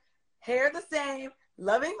later, hair the same,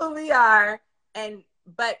 loving who we are.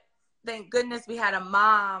 But thank goodness we had a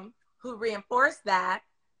mom who reinforced that.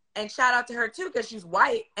 And shout out to her too, because she's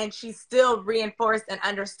white and she still reinforced and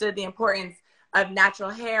understood the importance of natural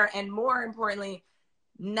hair, and more importantly,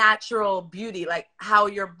 natural beauty, like how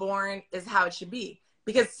you're born is how it should be.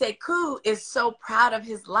 Because Sekou is so proud of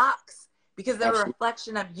his locks because they're a Absolutely.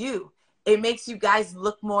 reflection of you. It makes you guys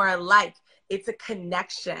look more alike. It's a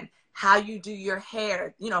connection. How you do your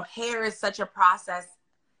hair. Hair is such a process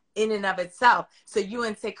in and of itself. So you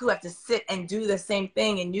and Sekou have to sit and do the same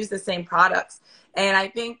thing and use the same products. And I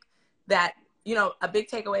think that, a big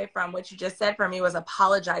takeaway from what you just said for me was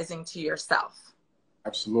apologizing to yourself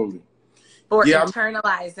Absolutely. for Yeah.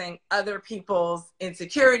 internalizing other people's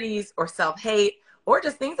insecurities or self-hate or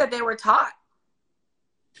just things that they were taught.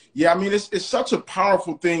 Yeah. I mean, it's such a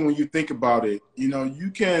powerful thing when you think about it.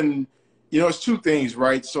 You can, it's two things,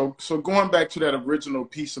 right? So going back to that original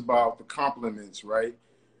piece about the compliments, right?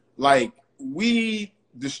 Like, we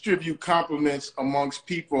distribute compliments amongst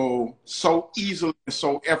people so easily and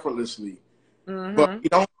so effortlessly, but Mm-hmm. we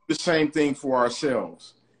don't do the same thing for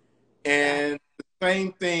ourselves. Yeah. And the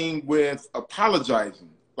same thing with apologizing.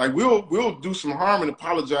 Like, we'll do some harm and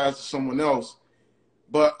apologize to someone else,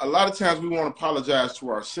 but a lot of times we won't apologize to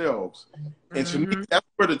ourselves. And to me, Mm-hmm. that's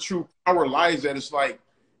where the true power lies. That it's like,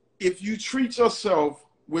 if you treat yourself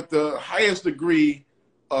with the highest degree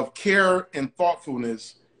of care and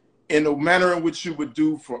thoughtfulness in the manner in which you would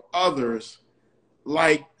do for others,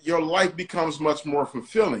 like, your life becomes much more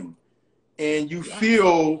fulfilling and you Yes.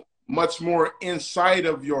 feel much more inside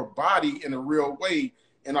of your body in a real way.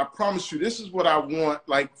 And I promise you, this is what I want.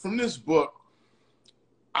 Like, from this book,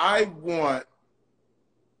 I want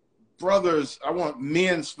brothers, I want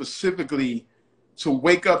men specifically to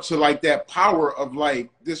wake up to like that power of like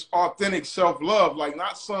this authentic self-love, like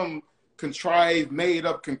not some contrived, made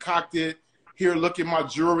up, concocted, here, look at my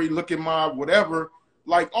jewelry, look at my whatever.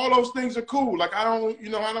 Like, all those things are cool. Like,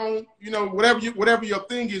 whatever your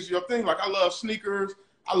thing is, your thing. Like, I love sneakers,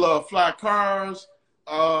 I love fly cars,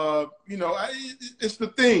 it's the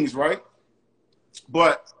things, right?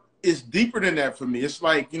 But it's deeper than that for me. It's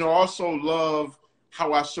like, also love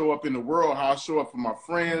how I show up in the world, how I show up for my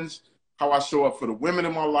friends, how I show up for the women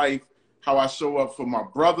in my life, how I show up for my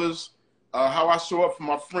brothers, how I show up for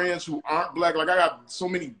my friends who aren't black. Like, I got so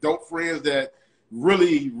many dope friends that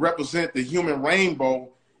really represent the human rainbow.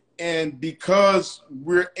 And because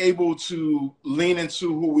we're able to lean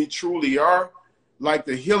into who we truly are, like,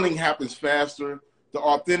 the healing happens faster, the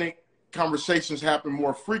authentic conversations happen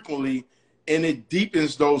more frequently, and it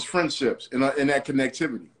deepens those friendships and that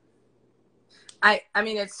connectivity. I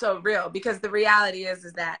mean, it's so real because the reality is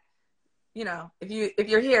that, if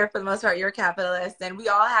you're here for the most part, you're a capitalist, and we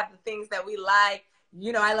all have the things that we like.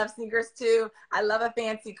 I love sneakers too. I love a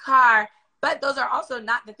fancy car, but those are also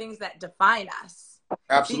not the things that define us.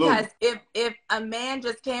 Because Absolutely. if a man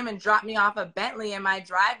just came and dropped me off a Bentley in my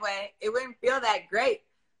driveway, it wouldn't feel that great.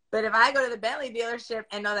 But if I go to the Bentley dealership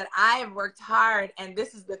and know that I have worked hard and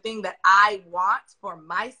this is the thing that I want for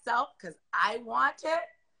myself because I want it,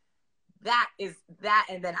 that is that,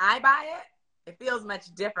 and then I buy it, it feels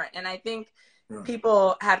much different. And I think Yeah.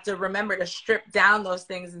 people have to remember to strip down those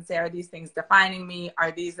things and say, are these things defining me?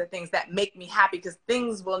 Are these the things that make me happy? Because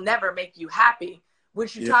things will never make you happy,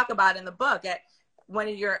 which you Yeah. talk about in the book. At one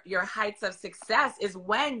of your heights of success is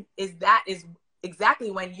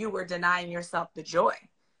exactly when you were denying yourself the joy.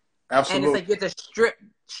 And it's Absolutely. like you have to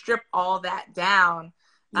strip all that down.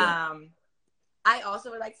 Yeah. I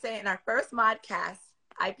also would like to say in our first modcast,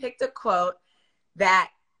 I picked a quote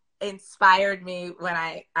that inspired me when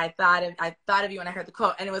I thought of you when I heard the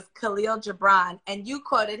quote, and it was Khalil Gibran, and you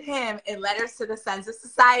quoted him in Letters to the Sons of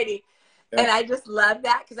Society. Yeah. And I just loved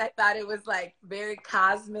that because I thought it was like very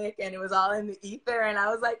cosmic and it was all in the ether. And I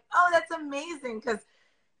was like, oh, that's amazing. Because,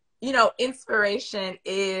 you know, inspiration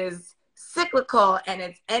is cyclical and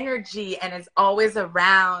it's energy and it's always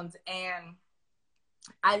around. And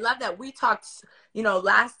I love that we talked, you know,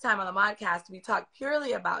 last time on the podcast, we talked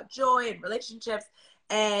purely about joy and relationships.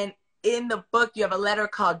 And in the book, you have a letter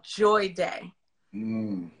called Joy Day.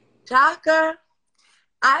 Shaka,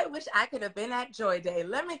 I wish I could have been at Joy Day.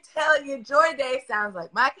 Let me tell you, Joy Day sounds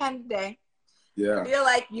like my kind of day. Yeah. I feel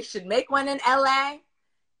like you should make one in LA,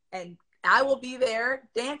 and I will be there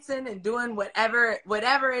dancing and doing whatever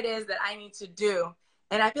it is that I need to do.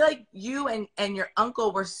 And I feel like you and your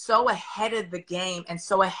uncle were so ahead of the game and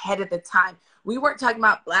so ahead of the time. We weren't talking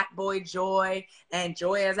about Black boy joy and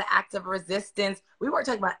joy as an act of resistance. We weren't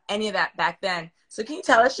talking about any of that back then. So can you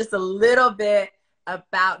tell us just a little bit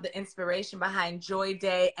about the inspiration behind Joy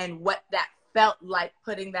Day and what that felt like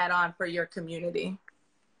putting that on for your community?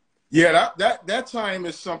 Yeah, that time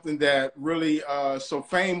is something that really, so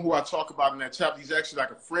Fame, who I talk about in that chapter, he's actually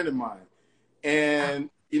like a friend of mine.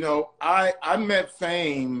 And, you know, I met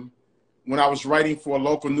Fame when I was writing for a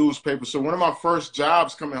local newspaper. So one of my first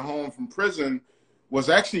jobs coming home from prison was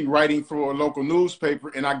actually writing for a local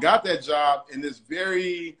newspaper. And I got that job in this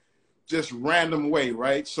very just random way,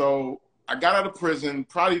 right? So I got out of prison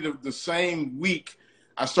probably the same week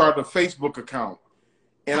I started a Facebook account.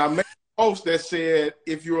 And I made a post that said,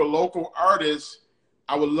 if you're a local artist,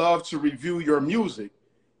 I would love to review your music.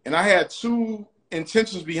 And I had two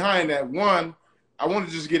intentions behind that. One, I wanted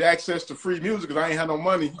to just get access to free music because I ain't had no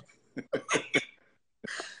money.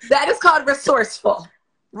 That is called resourceful.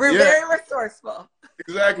 We're very resourceful.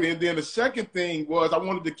 Exactly. And then the second thing was I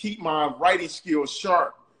wanted to keep my writing skills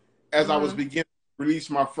sharp as I was beginning to release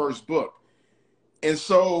my first book. And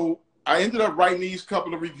so I ended up writing these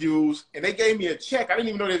couple of reviews, and they gave me a check. I didn't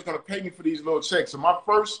even know they was going to pay me for these little checks. So my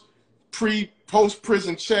first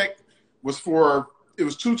post-prison check was it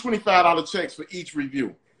was two $25 checks for each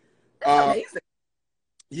review. That's amazing.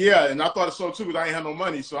 Yeah, and I thought it so too because I ain't had no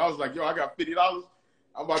money. So I was like, yo, I got $50.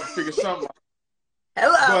 I'm about to figure something out.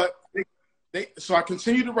 Hello. But so I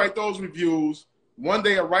continued to write those reviews. One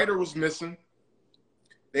day a writer was missing.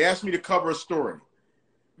 They asked me to cover a story.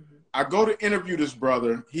 I go to interview this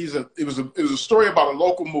brother. It was a story about a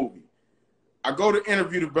local movie. I go to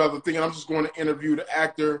interview the brother thinking I'm just going to interview the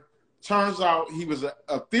actor. Turns out he was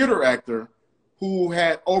a theater actor who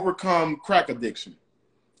had overcome crack addiction.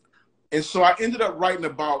 And so I ended up writing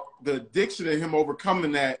about the addiction and him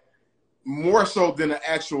overcoming that more so than the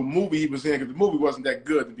actual movie he was in, because the movie wasn't that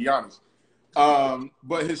good, to be honest.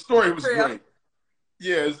 But his story was great.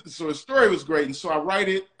 Yeah, so his story was great. And so I write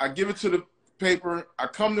it, I give it to the paper, I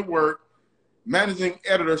come to work, managing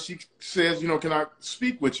editor, she says, you know, can I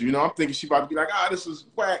speak with you? You know, I'm thinking she about to be like, this is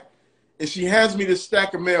whack. And she hands me this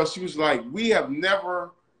stack of mail. She was like, we have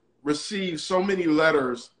never received so many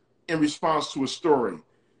letters in response to a story.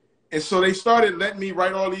 And so they started letting me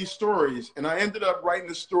write all these stories. And I ended up writing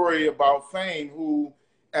a story about Fame, who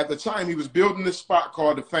at the time he was building this spot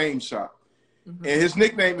called the Fame Shop. And his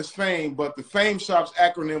nickname is Fame, but the Fame Shop's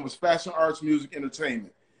acronym was Fashion, Arts, Music,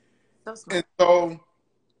 Entertainment. And so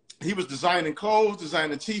he was designing clothes,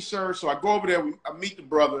 designing T-shirts. So I go over there, I meet the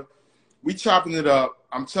brother. We chopping it up.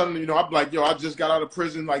 I'm telling him, you know, I'm like, yo, I just got out of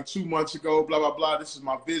prison like 2 months ago, blah, blah, blah. This is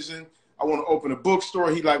my vision. I want to open a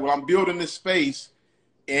bookstore. He like, well, I'm building this space.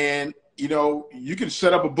 And, you know, you can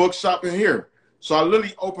set up a bookshop in here. So I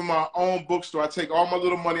literally open my own bookstore. I take all my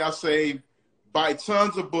little money I save, buy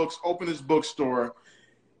tons of books, open this bookstore.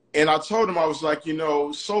 And I told him, I was like, you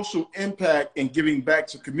know, social impact and giving back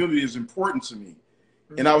to community is important to me.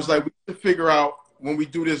 And I was like, we need to figure out when we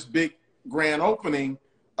do this big grand opening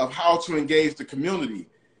of how to engage the community.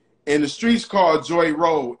 And the street's called Joy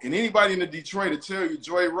Road. And anybody in the Detroit will tell you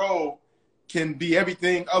Joy Road can be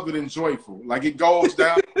everything other than joyful. Like it goes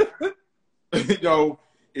down, you know,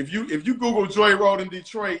 if you Google Joy Road in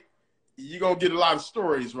Detroit, you're going to get a lot of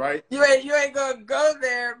stories, right? You ain't going to go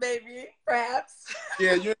there, baby, perhaps.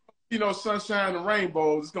 Yeah, you know, sunshine and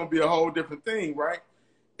rainbows, it's going to be a whole different thing, right?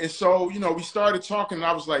 And so, you know, we started talking and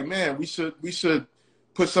I was like, man, we should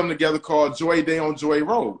put something together called Joy Day on Joy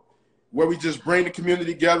Road, where we just bring the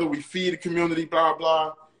community together, we feed the community, blah,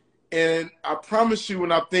 blah. And I promise you,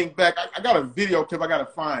 when I think back, I got a video clip I got to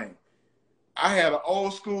find. I had an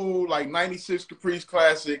old school, like 96 Caprice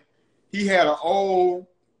Classic. He had an old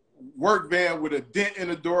work van with a dent in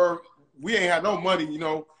the door. We ain't had no money, you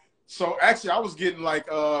know. So actually, I was getting like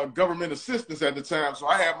government assistance at the time. So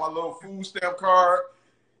I had my little food stamp card.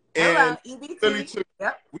 Hello, And really EBT. took,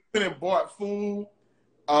 Yep. we went and bought food.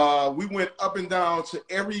 We went up and down to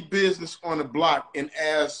every business on the block and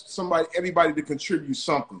asked everybody to contribute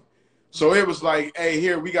something. So it was like, hey,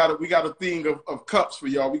 here we got a thing of cups for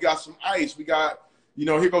y'all. We got some ice. We got,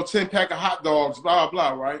 here go 10 pack of hot dogs, blah,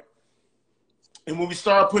 blah, right? And when we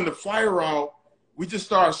started putting the flyer out, we just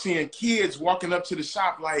started seeing kids walking up to the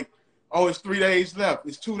shop like, oh, it's 3 days left.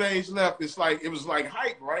 It's 2 days left. It was like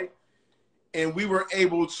hype, right? And we were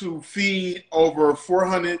able to feed over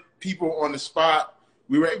 400 people on the spot.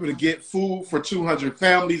 We were able to get food for 200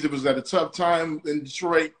 families. It was at a tough time in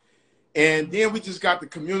Detroit. And then we just got the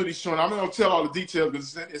community showing. I'm not going to tell all the details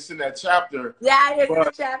because it's in that chapter. Yeah, it's in the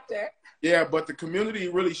But, chapter. yeah, but the community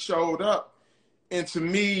really showed up. And to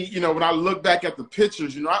me, when I look back at the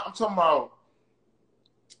pictures, I'm talking about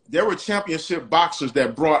there were championship boxers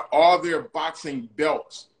that brought all their boxing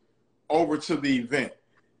belts over to the event.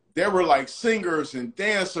 There were like singers and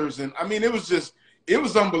dancers. And I mean, it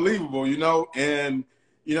was unbelievable, And,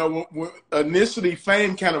 when initially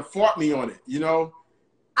Fame kind of fought me on it,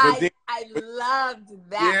 But then, I loved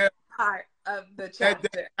that yeah, part of the chapter.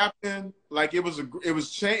 that happened. Like it was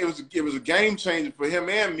a game changer for him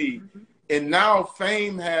and me. Mm-hmm. And now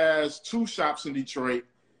Fame has 2 shops in Detroit.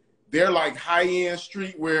 They're like high-end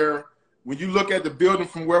street where when you look at the building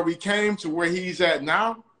from where we came to where he's at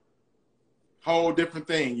now, whole different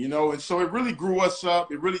thing, And so it really grew us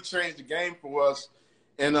up. It really changed the game for us.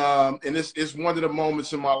 And it's one of the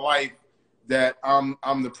moments in my life that I'm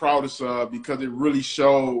the proudest of because it really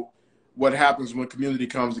showed what happens when community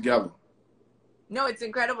comes together. No, it's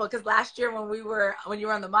incredible because last year when you were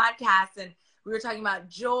on the podcast and we were talking about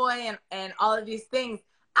joy and all of these things,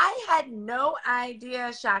 I had no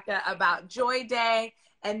idea, Shaka, about Joy Day.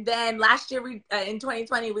 And then last year in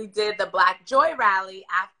 2020, we did the Black Joy Rally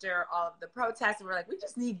after all of the protests. And we're like, we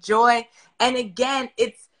just need joy. And again,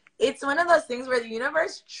 it's one of those things where the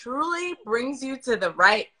universe truly brings you to the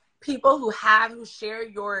right people who share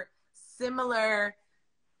your similar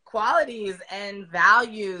qualities and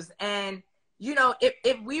values. And,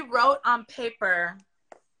 if we wrote on paper,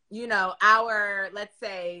 our, let's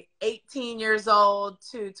say 18 years old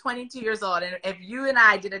to 22 years old. And if you and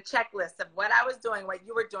I did a checklist of what I was doing, what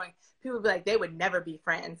you were doing, people would be like, they would never be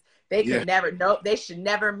friends. They could never, nope, they should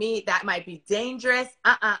never meet. That might be dangerous.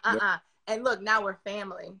 Yep. And look, now we're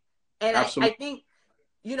family. And I think,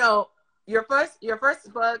 your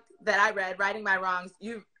first book that I read, Righting My Wrongs,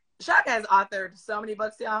 Shaka has authored so many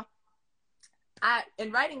books, y'all.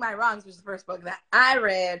 In Righting My Wrongs was the first book that I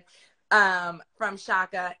read from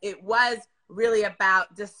Shaka. It was really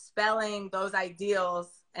about dispelling those ideals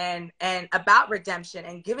and about redemption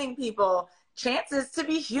and giving people chances to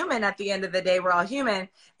be human. At the end of the day, we're all human.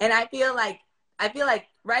 And I feel like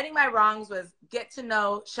Righting My Wrongs was get to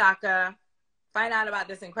know Shaka, find out about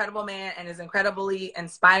this incredible man and his incredibly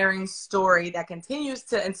inspiring story that continues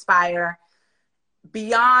to inspire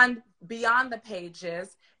beyond the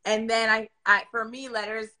pages. And then for me,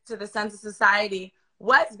 Letters to the Sons of Society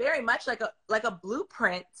was very much like a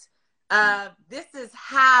blueprint of this is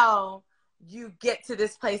how you get to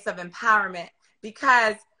this place of empowerment.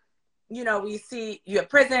 Because, we see you have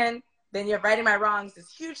prison, then you have Righting My Wrongs,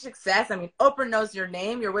 this huge success. I mean, Oprah knows your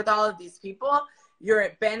name. You're with all of these people.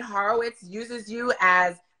 Ben Horowitz uses you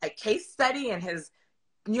as a case study in his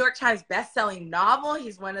New York Times best-selling novel.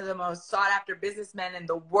 He's one of the most sought-after businessmen in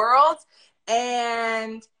the world.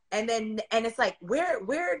 And it's like,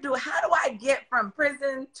 how do I get from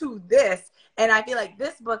prison to this? And I feel like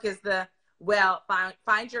this book is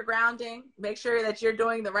find your grounding, make sure that you're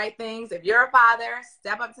doing the right things. If you're a father,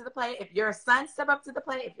 step up to the plate. If you're a son, step up to the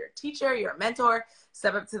plate. If you're a teacher, you're a mentor,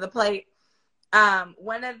 step up to the plate.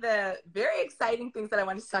 One of the very exciting things that I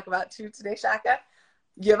wanted to talk about too today, Shaka,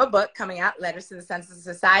 you have a book coming out, Letters to the Sons of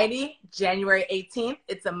Society, January 18th.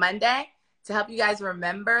 It's a Monday. To help you guys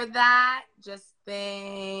remember that, just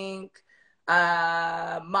think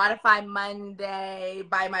Modify Monday,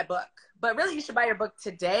 buy my book. But really, you should buy your book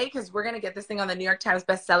today because we're going to get this thing on the New York Times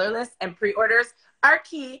bestseller list, and pre-orders are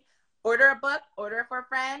key. Order a book, order it for a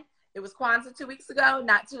friend. It was Kwanzaa 2 weeks ago.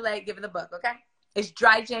 Not too late. Give it the book, okay? It's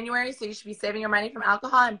dry January, so you should be saving your money from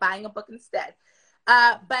alcohol and buying a book instead.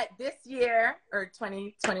 But this year, or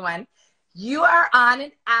 2021, you are on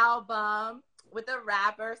an album with a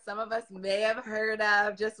rapper some of us may have heard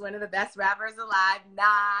of, just one of the best rappers alive,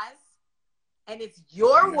 Nas. And it's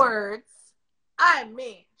your words. I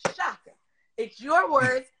mean, Shaka. It's your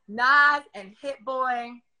words, Nas and Hit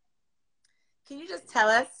Boy. Can you just tell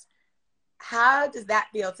us, how does that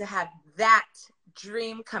feel to have that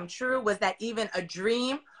dream come true? Was that even a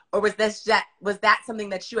dream? Or was that something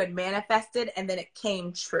that you had manifested and then it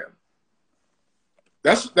came true?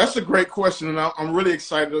 That's a great question, and I'm really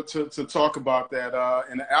excited to talk about that.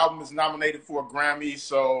 And the album is nominated for a Grammy,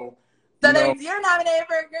 so So you know, you're nominated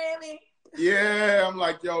for a Grammy. yeah, I'm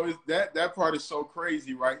like, yo, that part is so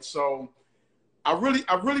crazy, right? So I've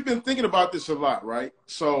really been thinking about this a lot, right?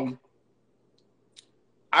 So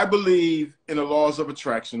I believe in the laws of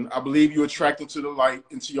attraction. I believe you attract into the light,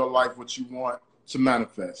 into your life, what you want to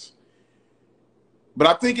manifest. But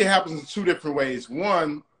I think it happens in two different ways.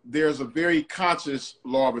 One, there's a very conscious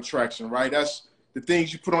law of attraction, right? That's the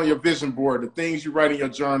things you put on your vision board, the things you write in your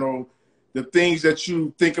journal, the things that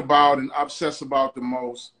you think about and obsess about the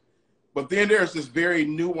most. But then there's this very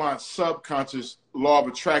nuanced subconscious law of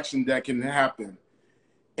attraction that can happen.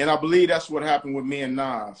 And I believe that's what happened with me and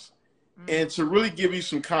Nas. And to really give you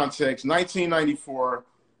some context, 1994,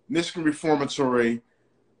 Michigan Reformatory,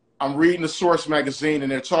 I'm reading the Source magazine,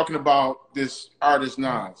 and they're talking about this artist,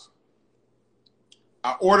 Nas.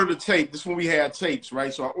 I ordered a tape. This is when we had tapes,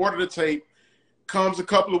 right? So I ordered a tape. Comes a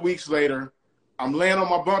couple of weeks later. I'm laying on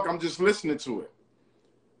my bunk. I'm just listening to it.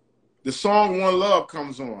 The song One Love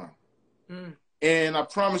comes on. And I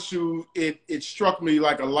promise you, it struck me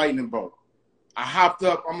like a lightning bolt. I hopped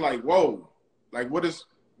up. I'm like, whoa. Like, what is,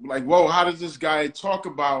 like, whoa, how does this guy talk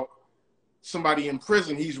about somebody in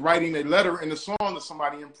prison? He's writing a letter in the song to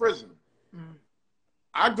somebody in prison.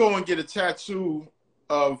 I go and get a tattoo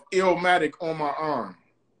of Illmatic on my arm.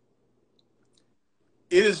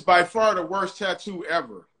 It is by far the worst tattoo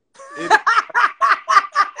ever.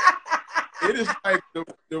 It is like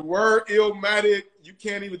the word Illmatic, you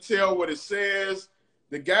can't even tell what it says.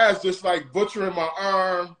 The guy's just like butchering my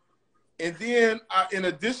arm. And then in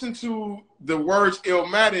addition to the words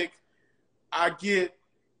Illmatic, I get,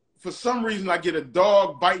 for some reason, I get a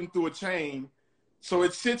dog biting through a chain. So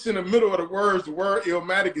it sits in the middle of the words. The word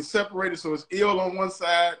Illmatic is separated. So it's ill on one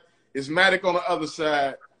side, it's matic on the other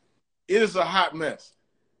side. It is a hot mess.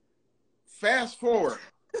 Fast forward,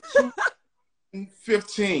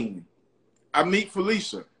 2015, I meet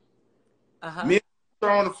Felicia. Me and her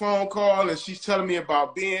on the phone call, and she's telling me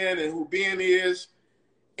about Ben and who Ben is.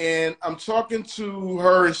 And I'm talking to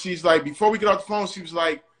her, and she's like, before we get off the phone, she was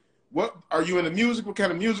like, what, are you into music? What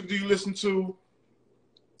kind of music do you listen to?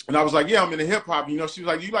 And I was like, yeah, I'm into hip hop. You know, she was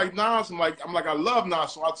like, you like Nas? I'm like, I love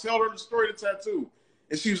Nas. So I tell her the story of the tattoo.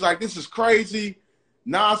 And she was like, this is crazy.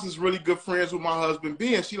 Nas is really good friends with my husband,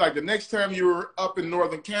 Ben. She like, the next time you're up in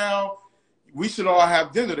Northern Cal, we should all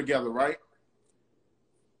have dinner together, right?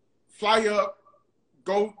 Fly up,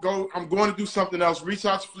 go. I'm going to do something else. Reach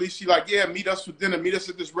out to Felicia. She like, yeah, meet us for dinner. Meet us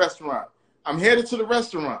at this restaurant. I'm headed to the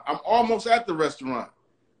restaurant. I'm almost at the restaurant.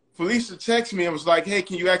 Felicia texted me and was like, hey,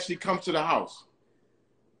 can you actually come to the house?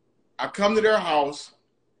 I come to their house.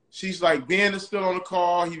 She's like, Ben is still on the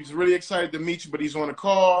call. He was really excited to meet you, but he's on the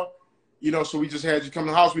call. You know, so we just had you come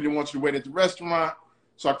to the house. We didn't want you to wait at the restaurant.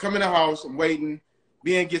 So I come in the house. I'm waiting.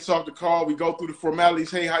 Ben gets off the call. We go through the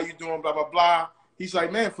formalities. Hey, how you doing? Blah, blah, blah. He's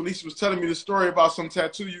like, man, Felicia was telling me the story about some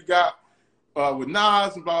tattoo you got with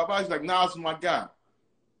Nas and blah, blah, blah. He's like, Nas is my guy.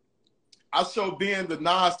 I show Ben the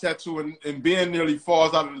Nas tattoo, and Ben nearly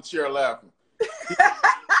falls out of the chair laughing.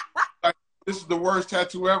 Like, this is the worst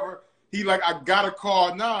tattoo ever. He like, I gotta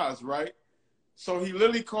call Nas, right? So he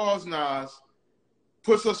literally calls Nas,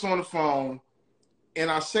 puts us on the phone,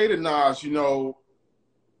 and I say to Nas, you know,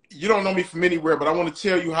 you don't know me from anywhere, but I want to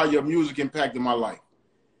tell you how your music impacted my life.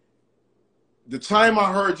 The time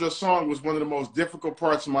I heard your song was one of the most difficult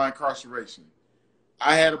parts of my incarceration.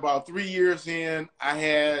 I had about 3 years in. I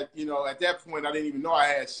had, you know, at that point, I didn't even know I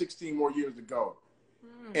had 16 more years to go.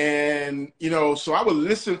 And, you know, so I would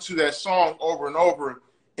listen to that song over and over.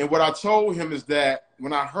 And what I told him is that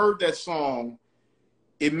when I heard that song,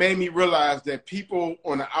 it made me realize that people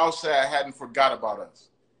on the outside hadn't forgot about us.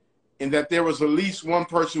 And that there was at least one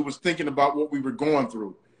person who was thinking about what we were going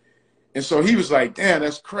through. And so he was like, damn,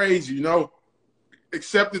 that's crazy, you know.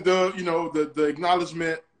 Accepted the, you know, the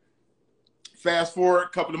acknowledgement. Fast forward a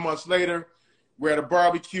couple of months later, we're at a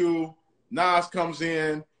barbecue. Nas comes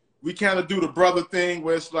in. We kind of do the brother thing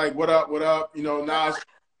where it's like, what up, what up? You know, Nas,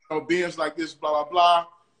 you know, Ben's like this, blah, blah, blah.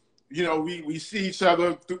 You know, we see each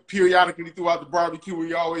other periodically throughout the barbecue.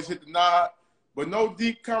 We always hit the nod, but no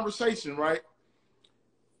deep conversation, right?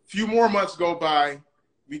 Few more months go by.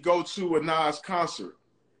 We go to a Nas concert,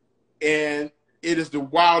 and it is the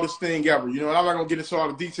wildest thing ever. You know, and I'm not going to get into all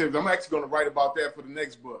the details. I'm actually going to write about that for the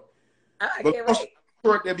next book.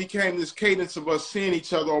 But that became this cadence of us seeing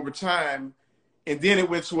each other over time, and then it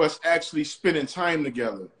went to us actually spending time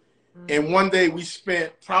together. And one day we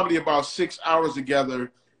spent probably about 6 hours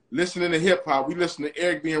together listening to hip hop. We listened to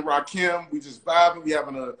Eric B. and Rakim. We just vibing. We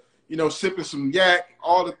having a, you know, sipping some yak,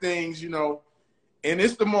 all the things, you know. And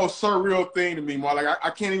it's the most surreal thing to me, Mar. Like I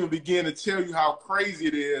can't even begin to tell you how crazy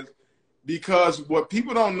it is, because what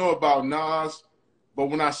people don't know about Nas, but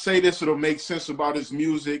when I say this, it'll make sense about his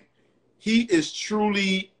music. He is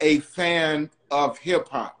truly a fan of hip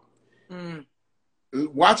hop. Mm.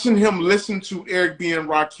 Watching him listen to Eric B. and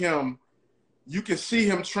Rakim, you can see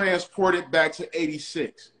him transported back to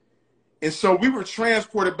 '86. And so we were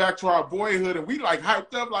transported back to our boyhood, and we like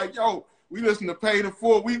hyped up, like, yo, we listen to Paid in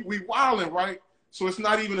Full. We wilding, right? So it's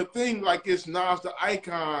not even a thing like it's Nas the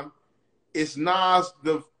icon. It's Nas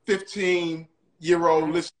the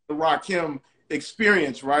 15-year-old listening to Rakim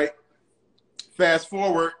experience, right? Fast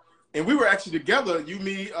forward, and we were actually together, you,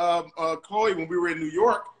 me, Chloe, when we were in New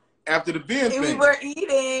York after the Ben And we thing. were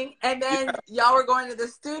eating, and Yeah. then y'all were going to the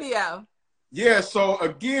studio. Yeah, so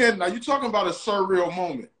again, now you're talking about a surreal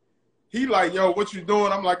moment. He like, yo, what you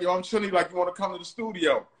doing? I'm like, yo, I'm chilling. Like, you want to come to the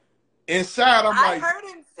studio? Inside, I'm I like, heard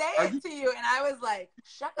him say are it you to you, and I was like,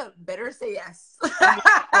 Shaka better say yes. I'm like,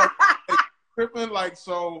 oh, like, tripping? Like,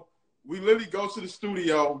 so we literally go to the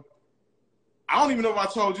studio. I don't even know if I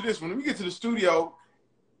told you this. When we get to the studio,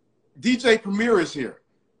 DJ Premier is here.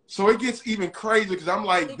 So it gets even crazy because I'm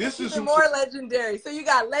like, It this gets is even who. more legendary. So you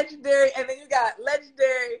got legendary, and then you got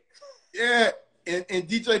legendary. Yeah, and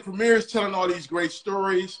DJ Premier is telling all these great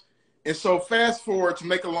stories. And so fast forward, to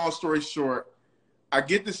make a long story short, I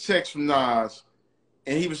get this text from Nas,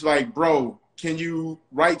 and he was like, bro, can you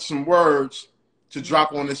write some words to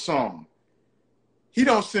drop on this song? He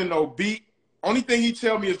don't send no beat. Only thing he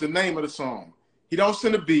tell me is the name of the song. He don't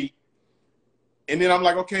send a beat. And then I'm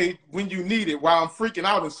like, okay, when you need it, while I'm freaking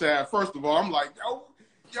out inside, first of all, I'm like,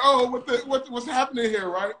 yo, what's happening here,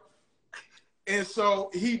 right? And so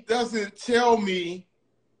he doesn't tell me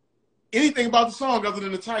anything about the song other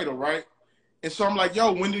than the title, right? And so I'm like,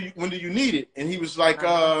 yo, when do you need it? And he was like,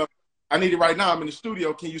 I need it right now. I'm in the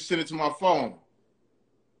studio. Can you send it to my phone?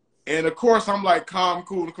 And of course, I'm like calm,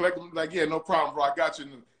 cool, and collected. Like, yeah, no problem, bro. I got you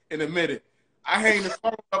in a minute. I hang the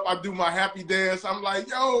phone up. I do my happy dance. I'm like,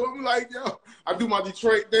 yo. I do my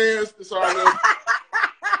Detroit dance. That's all I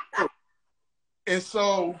know. And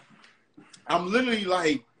so I'm literally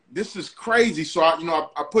like, this is crazy. So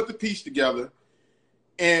I put the piece together,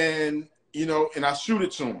 and and I shoot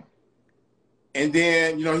it to him. And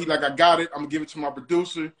then he like, I got it. I'm gonna give it to my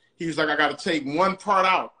producer. He was like, I got to take one part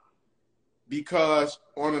out because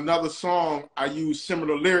on another song I use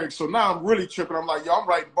similar lyrics. So now I'm really tripping. I'm like, yo, I'm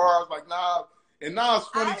writing bars like Nas, and Nas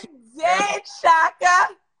funny too. I'm dead,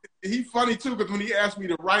 Shaka. He funny too because when he asked me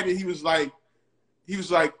to write it, he was like,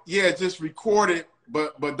 yeah, just record it,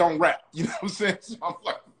 but don't rap. You know what I'm saying? So I'm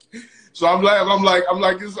like,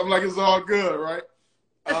 it's all good, right?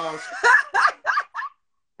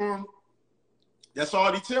 That's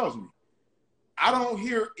all he tells me. I don't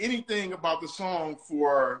hear anything about the song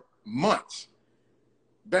for months.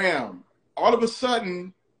 Bam. All of a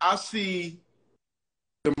sudden, I see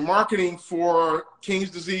the marketing for King's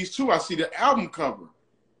Disease 2. I see the album cover.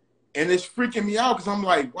 And it's freaking me out because I'm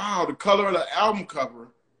like, wow, the color of the album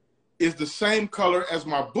cover is the same color as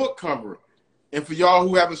my book cover. And for y'all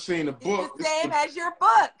who haven't seen the book, it's the same as your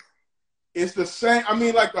book. It's the same. I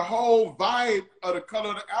mean, like the whole vibe of the color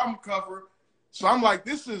of the album cover. So I'm like,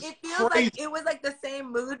 this is It feels crazy. like it was like the same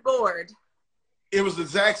mood board. It was the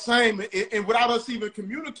exact same, and without us even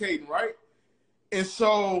communicating, right? And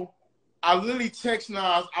so I literally text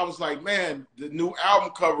Nas. I was like, man, the new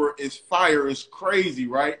album cover is fire. It's crazy,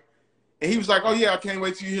 right? And he was like, oh, yeah, I can't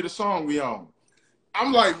wait till you hear the song we own.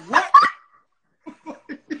 I'm like, what?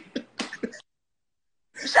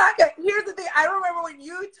 Shaka, here's the thing. I remember when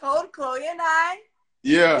you told Chloe and I,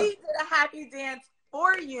 Yeah, we did a happy dance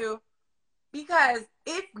for you because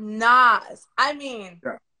it's Nas. I mean,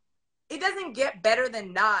 yeah. It doesn't get better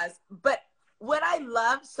than Nas. But what I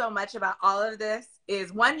love so much about all of this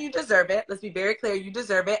is, one, you deserve it. Let's be very clear. You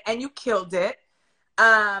deserve it. And you killed it.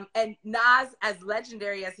 And Nas, as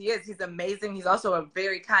legendary as he is, he's amazing. He's also a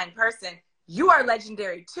very kind person. You are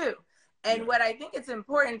legendary too. And what I think it's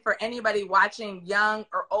important for anybody watching, young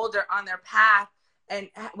or older, on their path and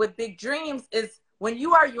with big dreams, is when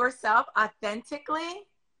you are yourself authentically,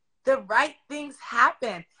 the right things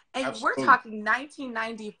happen. And Absolutely. we're talking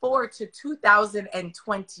 1994 to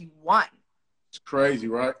 2021. It's crazy,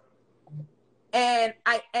 right? And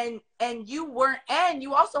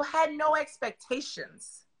you also had no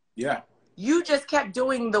expectations. Yeah. You just kept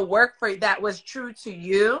doing the work that was true to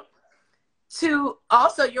you. To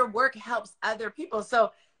also, your work helps other people.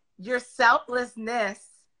 So your selflessness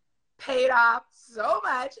paid off so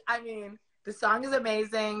much. I mean, the song is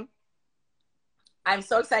amazing. I'm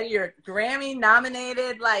so excited you're Grammy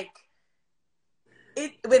nominated. Like,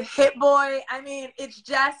 it with Hit Boy. I mean, it's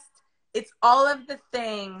just, it's all of the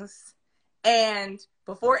things. And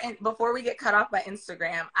before we get cut off by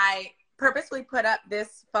Instagram, I purposely put up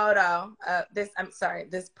this photo,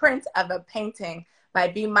 this print of a painting by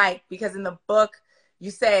B. Mike, because in the book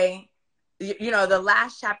you say, you know, the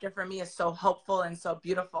last chapter for me is so hopeful and so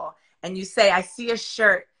beautiful. And you say, I see a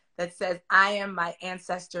shirt that says, I am my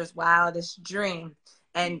ancestors' wildest dream.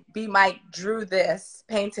 And B. Mike drew this,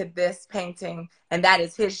 painted this painting, and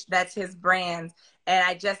that's his brand. And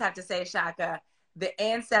I just have to say, Shaka, the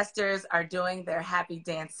ancestors are doing their happy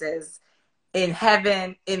dances in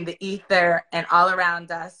heaven, in the ether, and all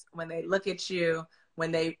around us when they look at you,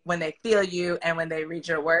 when they feel you, and when they read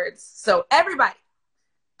your words. So everybody,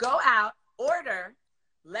 go out, order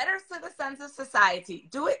Letters to the Sons of Society.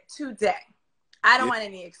 Do it today. I don't want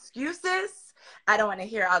any excuses. I don't want to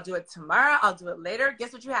hear, I'll do it tomorrow, I'll do it later.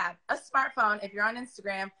 Guess what you have? A smartphone. If you're on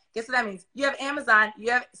Instagram, guess what that means? You have Amazon,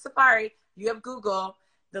 you have Safari, you have Google.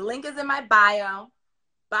 The link is in my bio.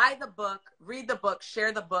 Buy the book, read the book,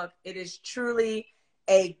 share the book. It is truly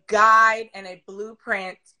a guide and a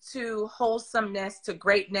blueprint to wholesomeness, to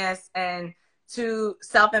greatness, and to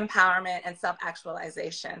self-empowerment and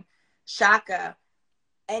self-actualization. Shaka,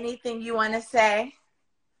 anything you want to say?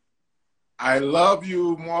 I love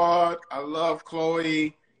you, Maud. I love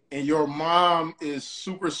Chloe. And your mom is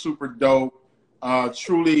super, super dope.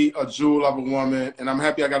 Truly a jewel of a woman. And I'm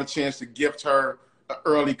happy I got a chance to gift her an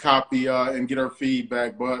early copy and get her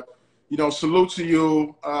feedback. But, you know, salute to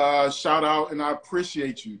you. Shout out. And I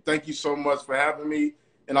appreciate you. Thank you so much for having me.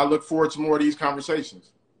 And I look forward to more of these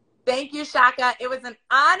conversations. Thank you, Shaka. It was an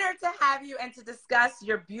honor to have you and to discuss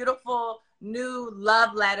your beautiful new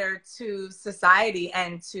love letter to society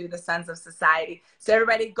and to the Sons of Society. So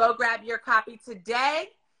everybody go grab your copy today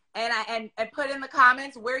and put in the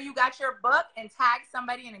comments where you got your book and tag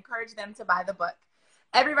somebody and encourage them to buy the book.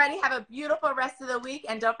 Everybody have a beautiful rest of the week,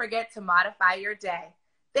 and don't forget to modify your day.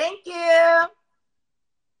 Thank you.